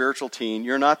not the spiritual teen.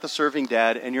 You're not the serving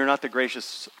dad. And you're not the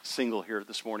gracious single here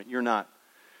this morning. You're not.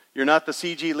 You're not the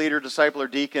CG leader, disciple, or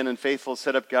deacon and faithful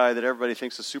set-up guy that everybody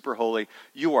thinks is super holy.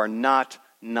 You are not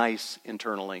nice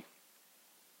internally.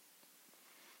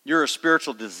 You're a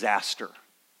spiritual disaster.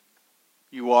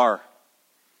 You are.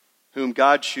 Whom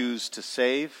God chooses to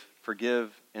save,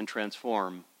 forgive, and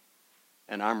transform.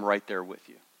 And I'm right there with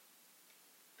you.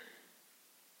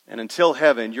 And until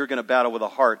heaven, you're going to battle with a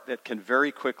heart that can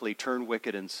very quickly turn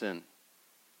wicked and sin.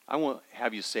 I won't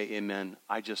have you say amen.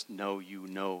 I just know you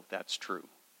know that's true.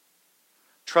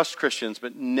 Trust Christians,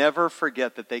 but never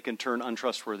forget that they can turn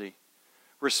untrustworthy.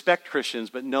 Respect Christians,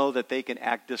 but know that they can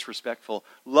act disrespectful.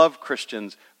 Love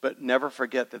Christians, but never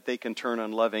forget that they can turn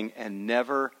unloving. And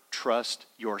never trust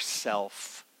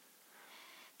yourself.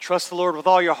 Trust the Lord with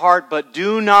all your heart, but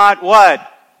do not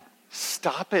what?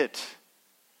 Stop it.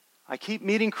 I keep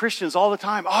meeting Christians all the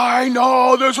time. I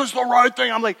know this is the right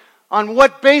thing. I'm like, on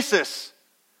what basis?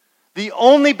 The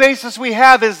only basis we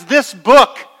have is this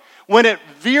book. When it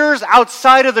veers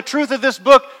outside of the truth of this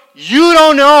book, you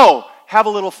don't know. Have a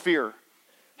little fear.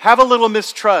 Have a little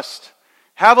mistrust.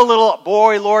 Have a little,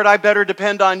 boy, Lord, I better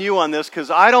depend on you on this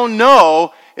because I don't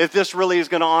know if this really is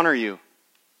going to honor you.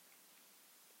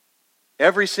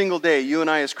 Every single day, you and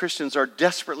I as Christians are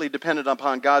desperately dependent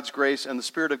upon God's grace and the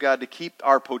Spirit of God to keep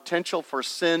our potential for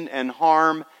sin and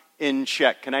harm in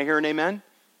check. Can I hear an amen?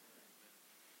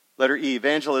 Letter E,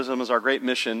 evangelism is our great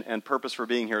mission and purpose for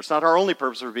being here. It's not our only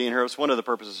purpose for being here. It's one of the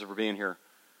purposes for being here.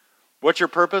 What's your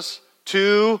purpose?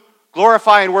 To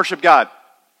glorify and worship God.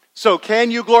 So can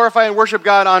you glorify and worship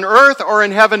God on earth or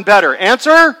in heaven better?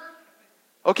 Answer?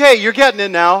 Okay, you're getting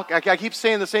it now. I keep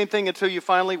saying the same thing until you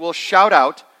finally will shout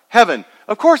out heaven.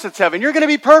 Of course it's heaven. You're going to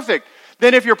be perfect.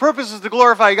 Then if your purpose is to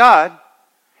glorify God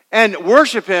and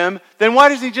worship Him, then why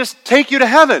does He just take you to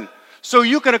heaven? So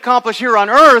you can accomplish here on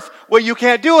earth what you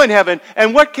can't do in heaven.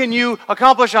 And what can you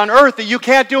accomplish on earth that you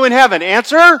can't do in heaven?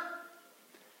 Answer?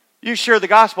 You share the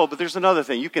gospel, but there's another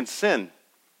thing. You can sin.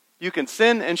 You can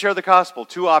sin and share the gospel.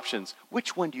 Two options.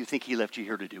 Which one do you think He left you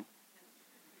here to do?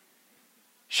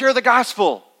 Share the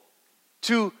gospel.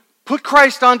 To put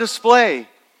Christ on display.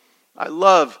 I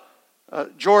love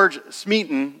George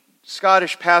Smeaton,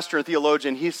 Scottish pastor and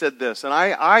theologian. He said this, and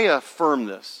I affirm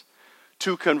this.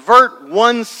 To convert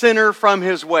one sinner from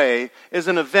his way is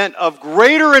an event of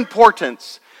greater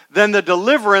importance than the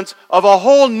deliverance of a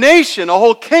whole nation, a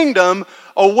whole kingdom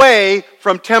away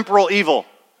from temporal evil.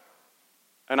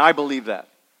 And I believe that.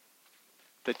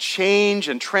 The change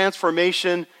and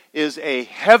transformation is a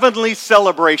heavenly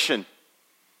celebration.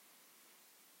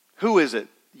 Who is it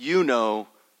you know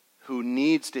who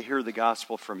needs to hear the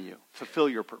gospel from you? Fulfill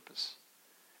your purpose.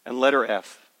 And letter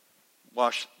F,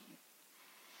 wash.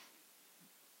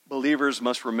 Believers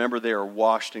must remember they are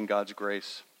washed in God's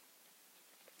grace.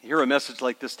 You hear a message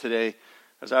like this today.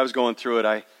 As I was going through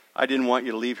it, I didn't want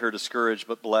you to leave here discouraged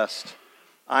but blessed.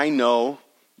 I know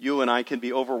you and I can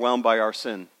be overwhelmed by our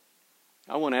sin.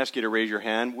 I won't ask you to raise your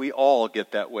hand. We all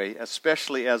get that way,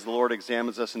 especially as the Lord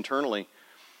examines us internally.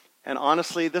 And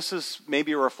honestly, this is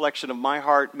maybe a reflection of my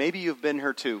heart. Maybe you've been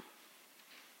here too.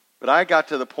 But I got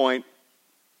to the point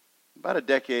about a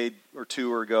decade or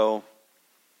two ago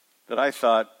that I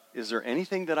thought, is there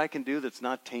anything that I can do that's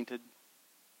not tainted?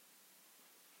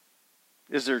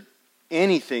 Is there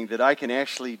anything that I can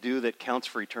actually do that counts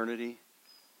for eternity?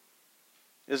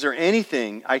 Is there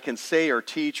anything I can say or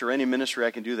teach or any ministry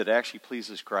I can do that actually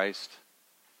pleases Christ?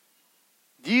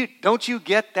 Don't you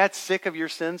get that sick of your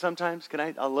sin sometimes? Can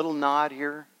I a little nod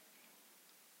here?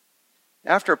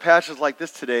 After a passage like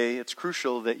this today, it's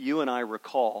crucial that you and I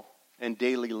recall and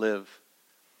daily live.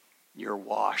 You're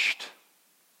washed.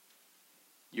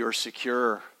 You're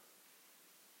secure.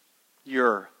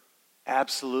 You're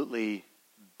absolutely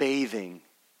bathing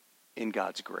in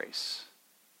God's grace.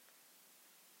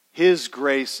 His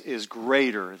grace is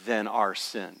greater than our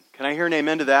sin. Can I hear an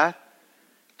amen to that?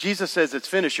 Jesus says it's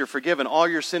finished, you're forgiven. All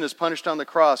your sin is punished on the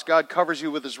cross. God covers you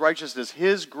with His righteousness.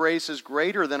 His grace is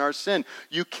greater than our sin.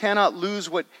 You cannot lose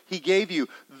what He gave you,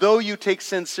 though you take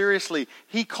sin seriously.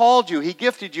 He called you. He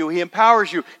gifted you. He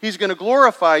empowers you. He's going to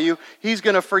glorify you. He's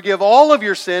going to forgive all of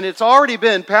your sin. It's already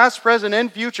been past, present,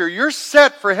 and future. You're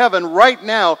set for heaven right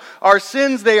now. Our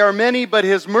sins, they are many, but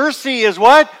His mercy is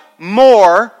what?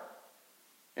 More.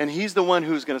 And He's the one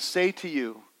who's going to say to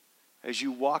you, as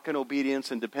you walk in obedience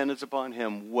and dependence upon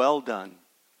Him, well done,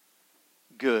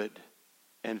 good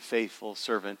and faithful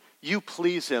servant. You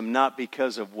please Him not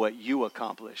because of what you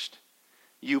accomplished.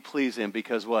 You please Him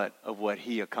because what? Of what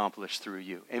He accomplished through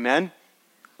you. Amen?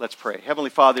 Let's pray. Heavenly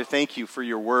Father, thank You for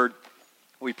Your word.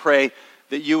 We pray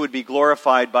that You would be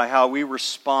glorified by how we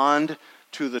respond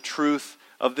to the truth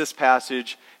of this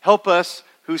passage. Help us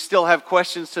who still have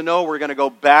questions to know. We're going to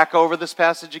go back over this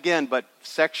passage again, but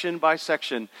section by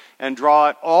section, and draw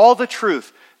out all the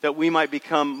truth that we might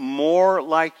become more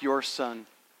like Your Son.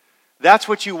 That's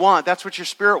what You want. That's what Your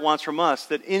Spirit wants from us,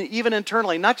 that even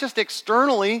internally, not just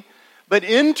externally, but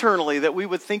internally, that we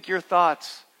would think Your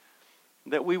thoughts,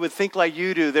 that we would think like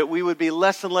You do, that we would be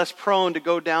less and less prone to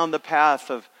go down the path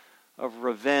of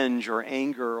revenge or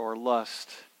anger or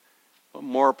lust, but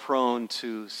more prone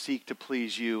to seek to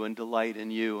please You and delight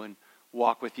in You and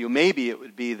walk with You. Maybe it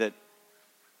would be that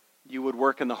You would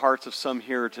work in the hearts of some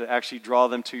here to actually draw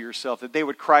them to Yourself, that they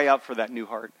would cry out for that new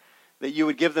heart, that You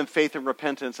would give them faith and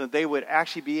repentance, and they would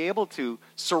actually be able to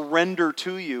surrender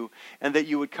to You, and that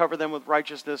You would cover them with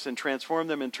righteousness and transform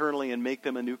them internally and make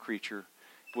them a new creature.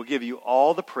 We'll give You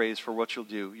all the praise for what You'll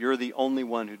do. You're the only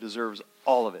one who deserves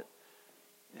all of it.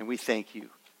 And we thank You.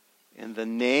 In the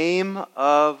name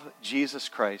of Jesus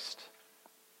Christ,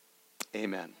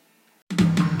 amen.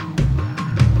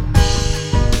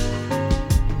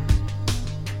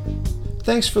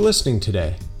 Thanks for listening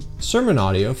today. Sermon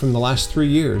audio from the last 3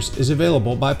 years is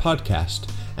available by podcast,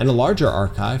 and a larger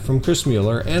archive from Chris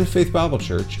Mueller and Faith Bible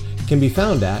Church can be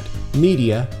found at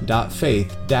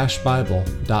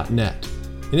media.faith-bible.net.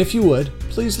 And if you would,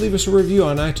 please leave us a review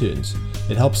on iTunes.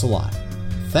 It helps a lot.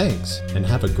 Thanks, and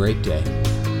have a great day.